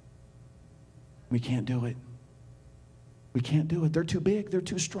 We can't do it. We can't do it. They're too big. They're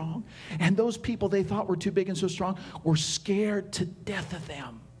too strong. And those people they thought were too big and so strong were scared to death of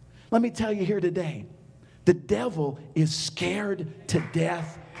them. Let me tell you here today, the devil is scared to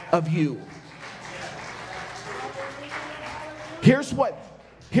death of you. Here's what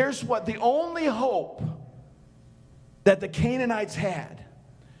the only hope that the Canaanites had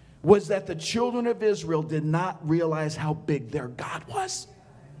was that the children of Israel did not realize how big their God was.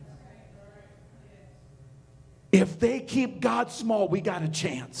 If they keep God small, we got a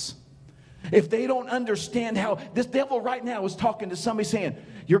chance. If they don't understand how, this devil right now is talking to somebody saying,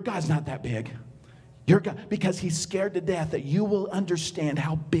 your God's not that big. Your God, because he's scared to death that you will understand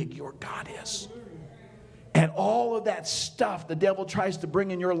how big your God is. And all of that stuff the devil tries to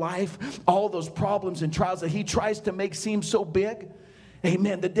bring in your life, all those problems and trials that he tries to make seem so big,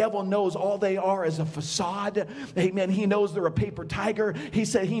 amen, the devil knows all they are is a facade. Amen, he knows they're a paper tiger. He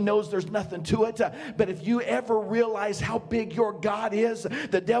said he knows there's nothing to it. But if you ever realize how big your God is,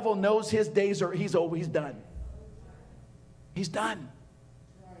 the devil knows his days are, he's done. He's done.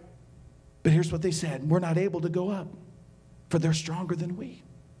 But here's what they said, we're not able to go up, for they're stronger than we.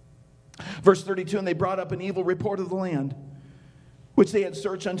 Verse 32, and they brought up an evil report of the land, which they had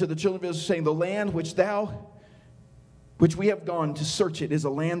searched unto the children of Israel, saying, the land which we have gone to search it is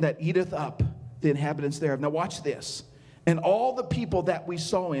a land that eateth up the inhabitants thereof. Now watch this. And all the people that we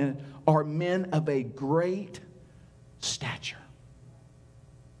saw in it are men of a great stature.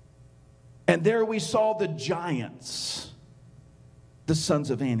 And there we saw the giants, the sons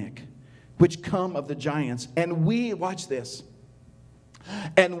of Anak, which come of the giants. And we, watch this,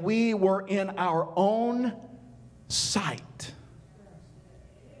 and we were in our own sight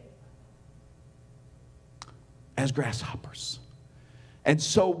as grasshoppers. And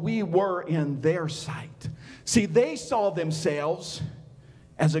so we were in their sight. See, they saw themselves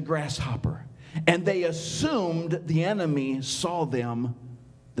as a grasshopper, and they assumed the enemy saw them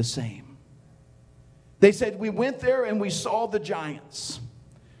the same. They said, we went there and we saw the giants,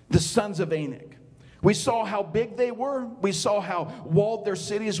 the sons of Anak. We saw how big they were. We saw how walled their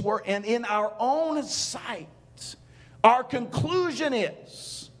cities were. And in our own sight, our conclusion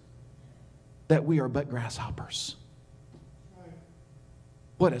is that we are but grasshoppers.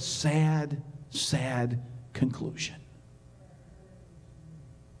 What a sad, sad conclusion.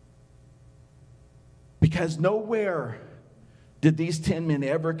 Because nowhere did these 10 men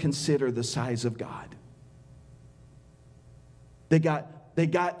ever consider the size of God. They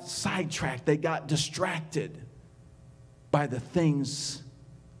got sidetracked. They got distracted by the things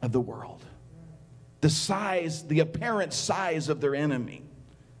of the world. The size, the apparent size of their enemy.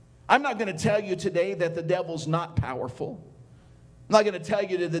 I'm not going to tell you today that the devil's not powerful. I'm not going to tell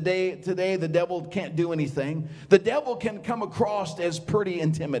you today the devil can't do anything. The devil can come across as pretty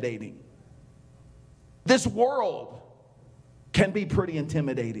intimidating. This world can be pretty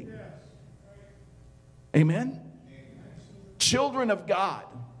intimidating. Amen? Children of God,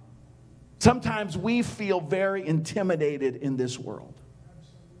 sometimes we feel very intimidated in this world.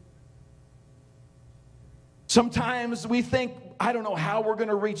 Sometimes we think, I don't know how we're going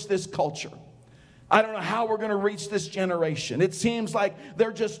to reach this culture. I don't know how we're going to reach this generation. It seems like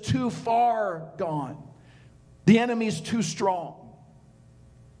they're just too far gone. The enemy's too strong.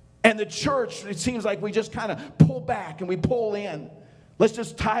 And the church, it seems like we just kind of pull back and we pull in. Let's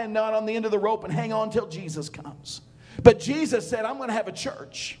just tie a knot on the end of the rope and hang on until Jesus comes. But Jesus said, I'm going to have a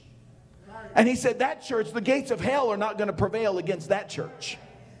church. And he said, that church, the gates of hell are not going to prevail against that church.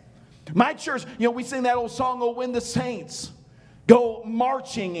 My church, we sing that old song, oh, when the saints go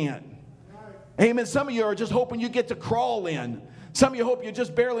marching in. Amen. Some of you are just hoping you get to crawl in. Some of you hope you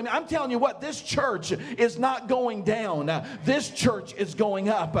just barely. I'm telling you what, this church is not going down. This church is going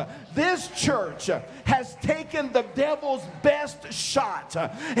up. This church has taken the devil's best shot.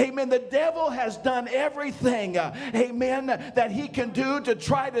 Amen. The devil has done everything, amen, that he can do to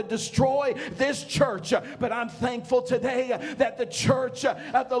try to destroy this church. But I'm thankful today that the church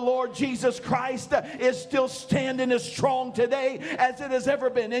of the Lord Jesus Christ is still standing as strong today as it has ever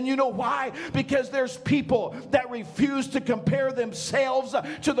been. And you know why? Because there's people that refuse to compare themselves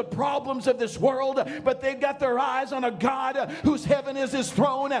to the problems of this world, but they've got their eyes on a God whose heaven is his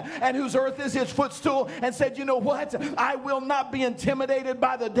throne and whose earth is his footstool, and said, you know what? I will not be intimidated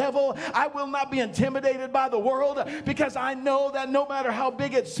by the devil. I will not be intimidated by the world, because I know that no matter how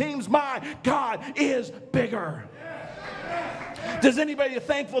big it seems, my God is bigger. Does anybody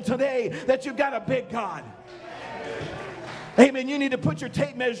thankful today that you've got a big God? Amen. You need to put your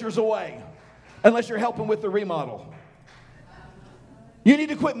tape measures away unless you're helping with the remodel. You need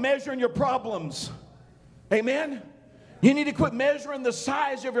to quit measuring your problems. Amen? You need to quit measuring the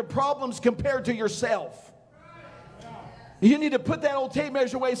size of your problems compared to yourself. You need to put that old tape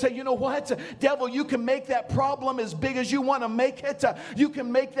measure away and say, you know what, devil, you can make that problem as big as you want to make it. You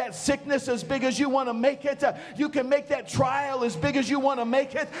can make that sickness as big as you want to make it. You can make that trial as big as you want to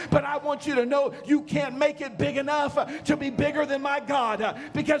make it. But I want you to know you can't make it big enough to be bigger than my God.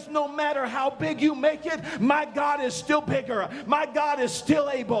 Because no matter how big you make it, my God is still bigger. My God is still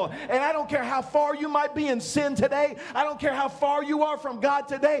able. And I don't care how far you might be in sin today. I don't care how far you are from God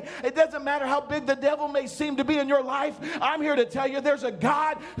today. It doesn't matter how big the devil may seem to be in your life. I'm here to tell you there's a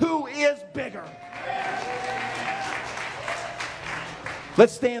God who is bigger.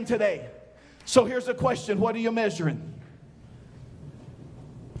 Let's stand today. So here's the question. What are you measuring?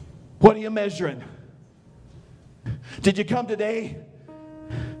 What are you measuring? Did you come today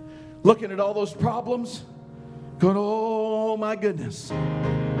looking at all those problems? Going, oh my goodness.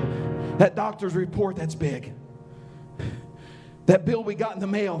 That doctor's report, that's big. That bill we got in the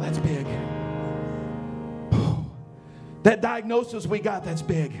mail, that's big. That diagnosis we got, that's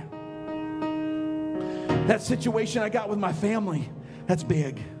big. That situation I got with my family, that's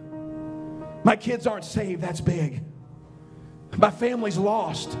big. My kids aren't saved, that's big. My family's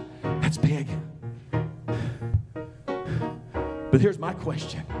lost, that's big. But here's my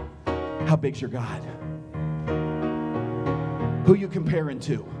question. How big's your God? Who you comparing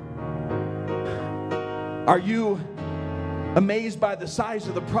to? Are you amazed by the size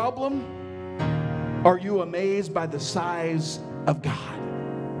of the problem? Are you amazed by the size of God?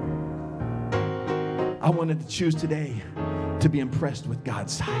 I wanted to choose today to be impressed with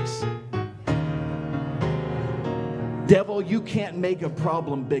God's size. Devil, you can't make a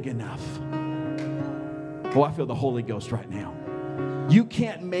problem big enough. Oh, I feel the Holy Ghost right now. You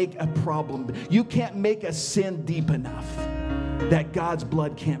can't make a problem, you can't make a sin deep enough that God's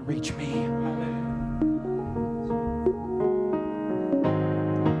blood can't reach me.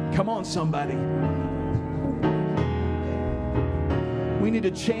 Come on, somebody. We need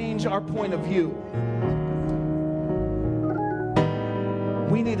to change our point of view.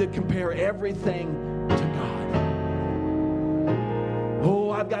 We need to compare everything to God.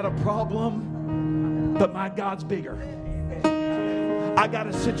 Oh, I've got a problem, but my God's bigger. I got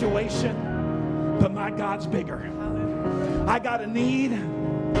a situation, but my God's bigger. I got a need,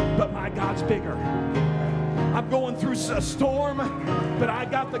 but my God's bigger. I'm going through a storm, but I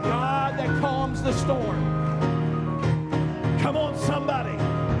got the God that calms the storm. Come on, somebody.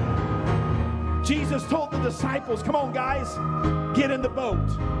 Jesus told the disciples, come on, guys, get in the boat.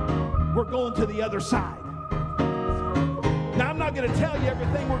 We're going to the other side. Now, I'm not going to tell you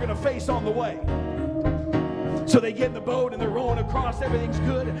everything we're going to face on the way. So they get in the boat and they're rowing across. Everything's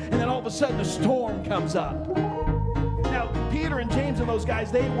good. And then all of a sudden, a storm comes up. Now, Peter and James and those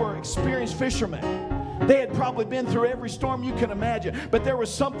guys, they were experienced fishermen. They had probably been through every storm you can imagine. But there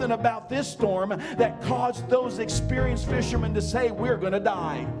was something about this storm that caused those experienced fishermen to say, we're going to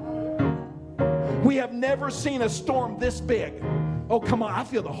die. We have never seen a storm this big. Oh, come on. I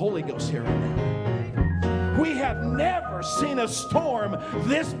feel the Holy Ghost here right now. We have never seen a storm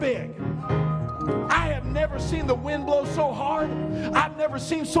this big. I have never seen the wind blow so hard. I've never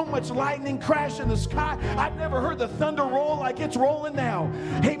seen so much lightning crash in the sky. I've never heard the thunder roll like it's rolling now.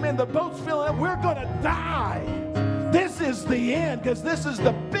 Amen. The boat's filling up. We're going to die. This is the end because this is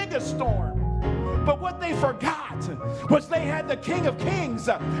the biggest storm. But what they forgot was they had the King of Kings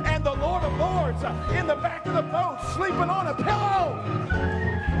and the Lord of Lords in the back of the boat sleeping on a pillow.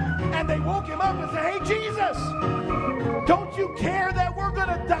 And they woke him up and said, hey, Jesus, don't you care that we're going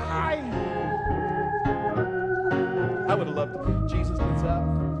to die? I would have loved Jesus gets up.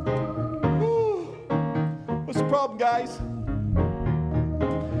 Whew. What's the problem, guys?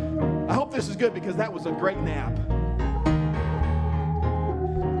 I hope this is good because that was a great nap.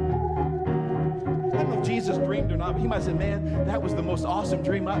 I don't know if Jesus dreamed or not, but he might have said, man, that was the most awesome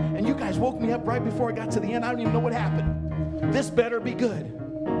dream. And you guys woke me up right before I got to the end. I don't even know what happened. This better be good.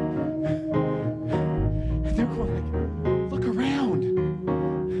 And they're going like, look around.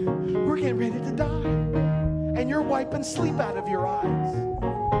 We're getting ready to die. And you're wiping sleep out of your eyes.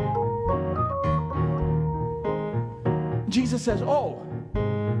 Jesus says, oh,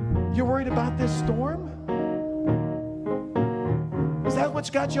 you're worried about this storm? Is that what's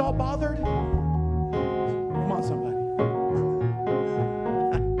got you all bothered? Come on, somebody.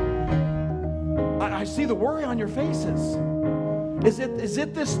 I see the worry on your faces. Is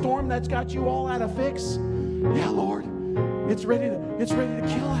it this storm that's got you all out of fix? Yeah, Lord. It's ready to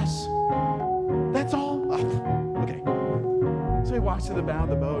kill us. That's all. Okay. So he walks to the bow of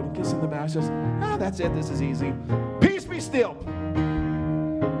the boat and kisses the bow and says, that's it. This is easy. Peace be still.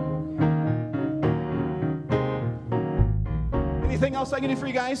 Anything else I can do for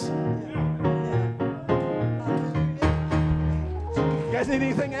you guys? You guys need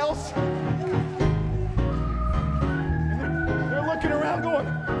anything else? They're looking around going,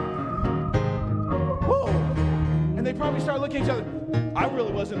 whoa. And they probably start looking at each other. I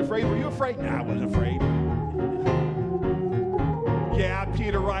really wasn't afraid. Were you afraid? Nah, I wasn't afraid. Yeah,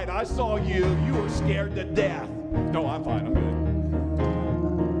 Peter, right. I saw you. You were scared to death. No, I'm fine. I'm good.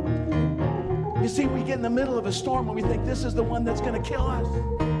 You see, we get in the middle of a storm and we think this is the one that's going to kill us.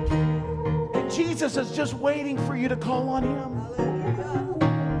 And Jesus is just waiting for you to call on him.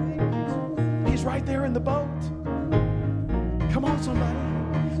 He's right there in the boat. Come on, somebody.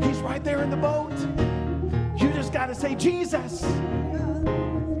 He's right there in the boat. You just got to say, Jesus.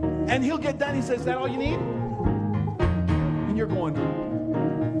 And he'll get done. He says, is that all you need? And you're going,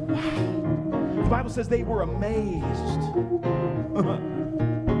 wow. The Bible says they were amazed.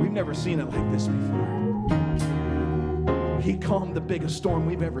 We've never seen it like this before. He calmed the biggest storm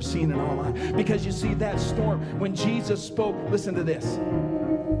we've ever seen in our life. Because you see, that storm, when Jesus spoke, listen to this.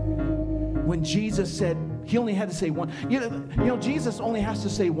 When Jesus said, he only had to say one. You know, Jesus only has to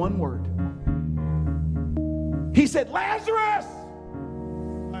say one word. He said, Lazarus!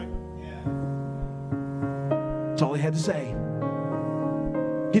 That's all he had to say.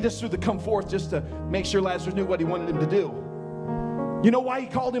 He just threw the come forth just to make sure Lazarus knew what he wanted him to do. You know why he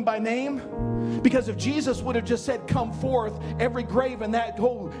called him by name? Because if Jesus would have just said, come forth, every grave in that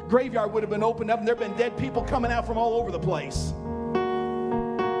whole graveyard would have been opened up and there have been dead people coming out from all over the place.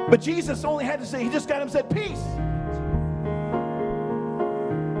 But Jesus only had to say, he just got him and said, peace.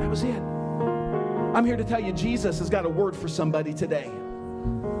 That was it. I'm here to tell you, Jesus has got a word for somebody today.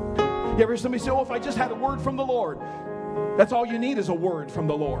 You ever hear somebody say, oh, if I just had a word from the Lord. That's all you need is a word from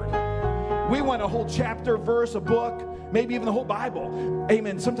the Lord. We want a whole chapter, verse, a book, maybe even the whole Bible.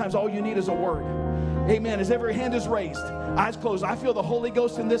 Amen. Sometimes all you need is a word. Amen. As every hand is raised, eyes closed. I feel the Holy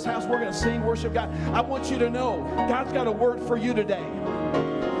Ghost in this house. We're going to sing, worship God. I want you to know God's got a word for you today.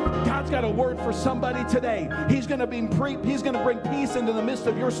 God's got a word for somebody today. He's going to bring peace into the midst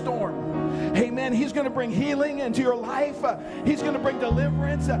of your storm. Amen. He's going to bring healing into your life. He's going to bring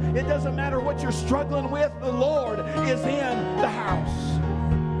deliverance. It doesn't matter what you're struggling with. The Lord is in the house.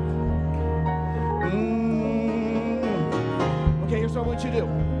 Okay, here's what I want you to do.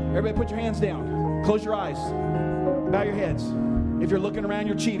 Everybody put your hands down. Close your eyes. Bow your heads. If you're looking around,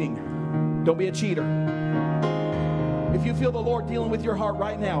 you're cheating. Don't be a cheater. If you feel the Lord dealing with your heart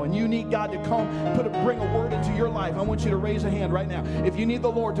right now and you need God to bring a word into your life, I want you to raise a hand right now. If you need the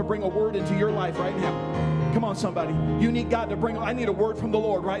Lord to bring a word into your life right now, come on, somebody. You need God to I need a word from the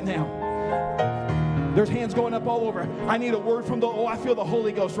Lord right now. There's hands going up all over. I need a word from I feel the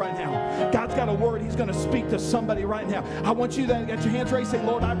Holy Ghost right now. God's got a word. He's going to speak to somebody right now. I want you to get your hands raised. Say,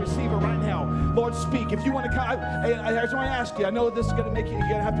 Lord, I receive it right now. Lord, speak. If you want to come, I just want to ask you. I know this is going to make you're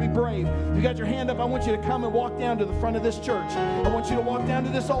going to have to be brave. If you got your hand up, I want you to come and walk down to the front of this church. I want you to walk down to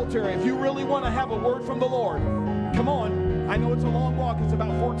this altar. If you really want to have a word from the Lord, come on. I know it's a long walk. It's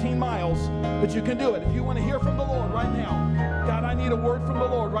about 14 miles, but you can do it. If you want to hear from the Lord right now, God, I need a word from the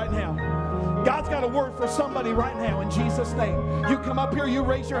Lord right now. God's got a word for somebody right now in Jesus' name. You come up here, you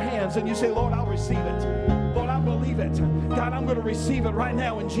raise your hands, and you say, Lord, I'll receive it. Lord, I believe it. God, I'm going to receive it right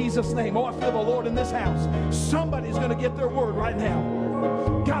now in Jesus' name. Oh, I feel the Lord in this house. Somebody's going to get their word right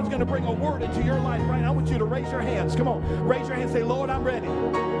now. God's going to bring a word into your life right now. I want you to raise your hands. Come on. Raise your hands. Say, Lord, I'm ready.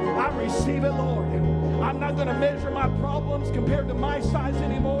 I receive it, Lord. I'm not going to measure my problems compared to my size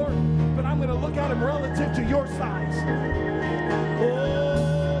anymore, but I'm going to look at them relative to your size. Oh,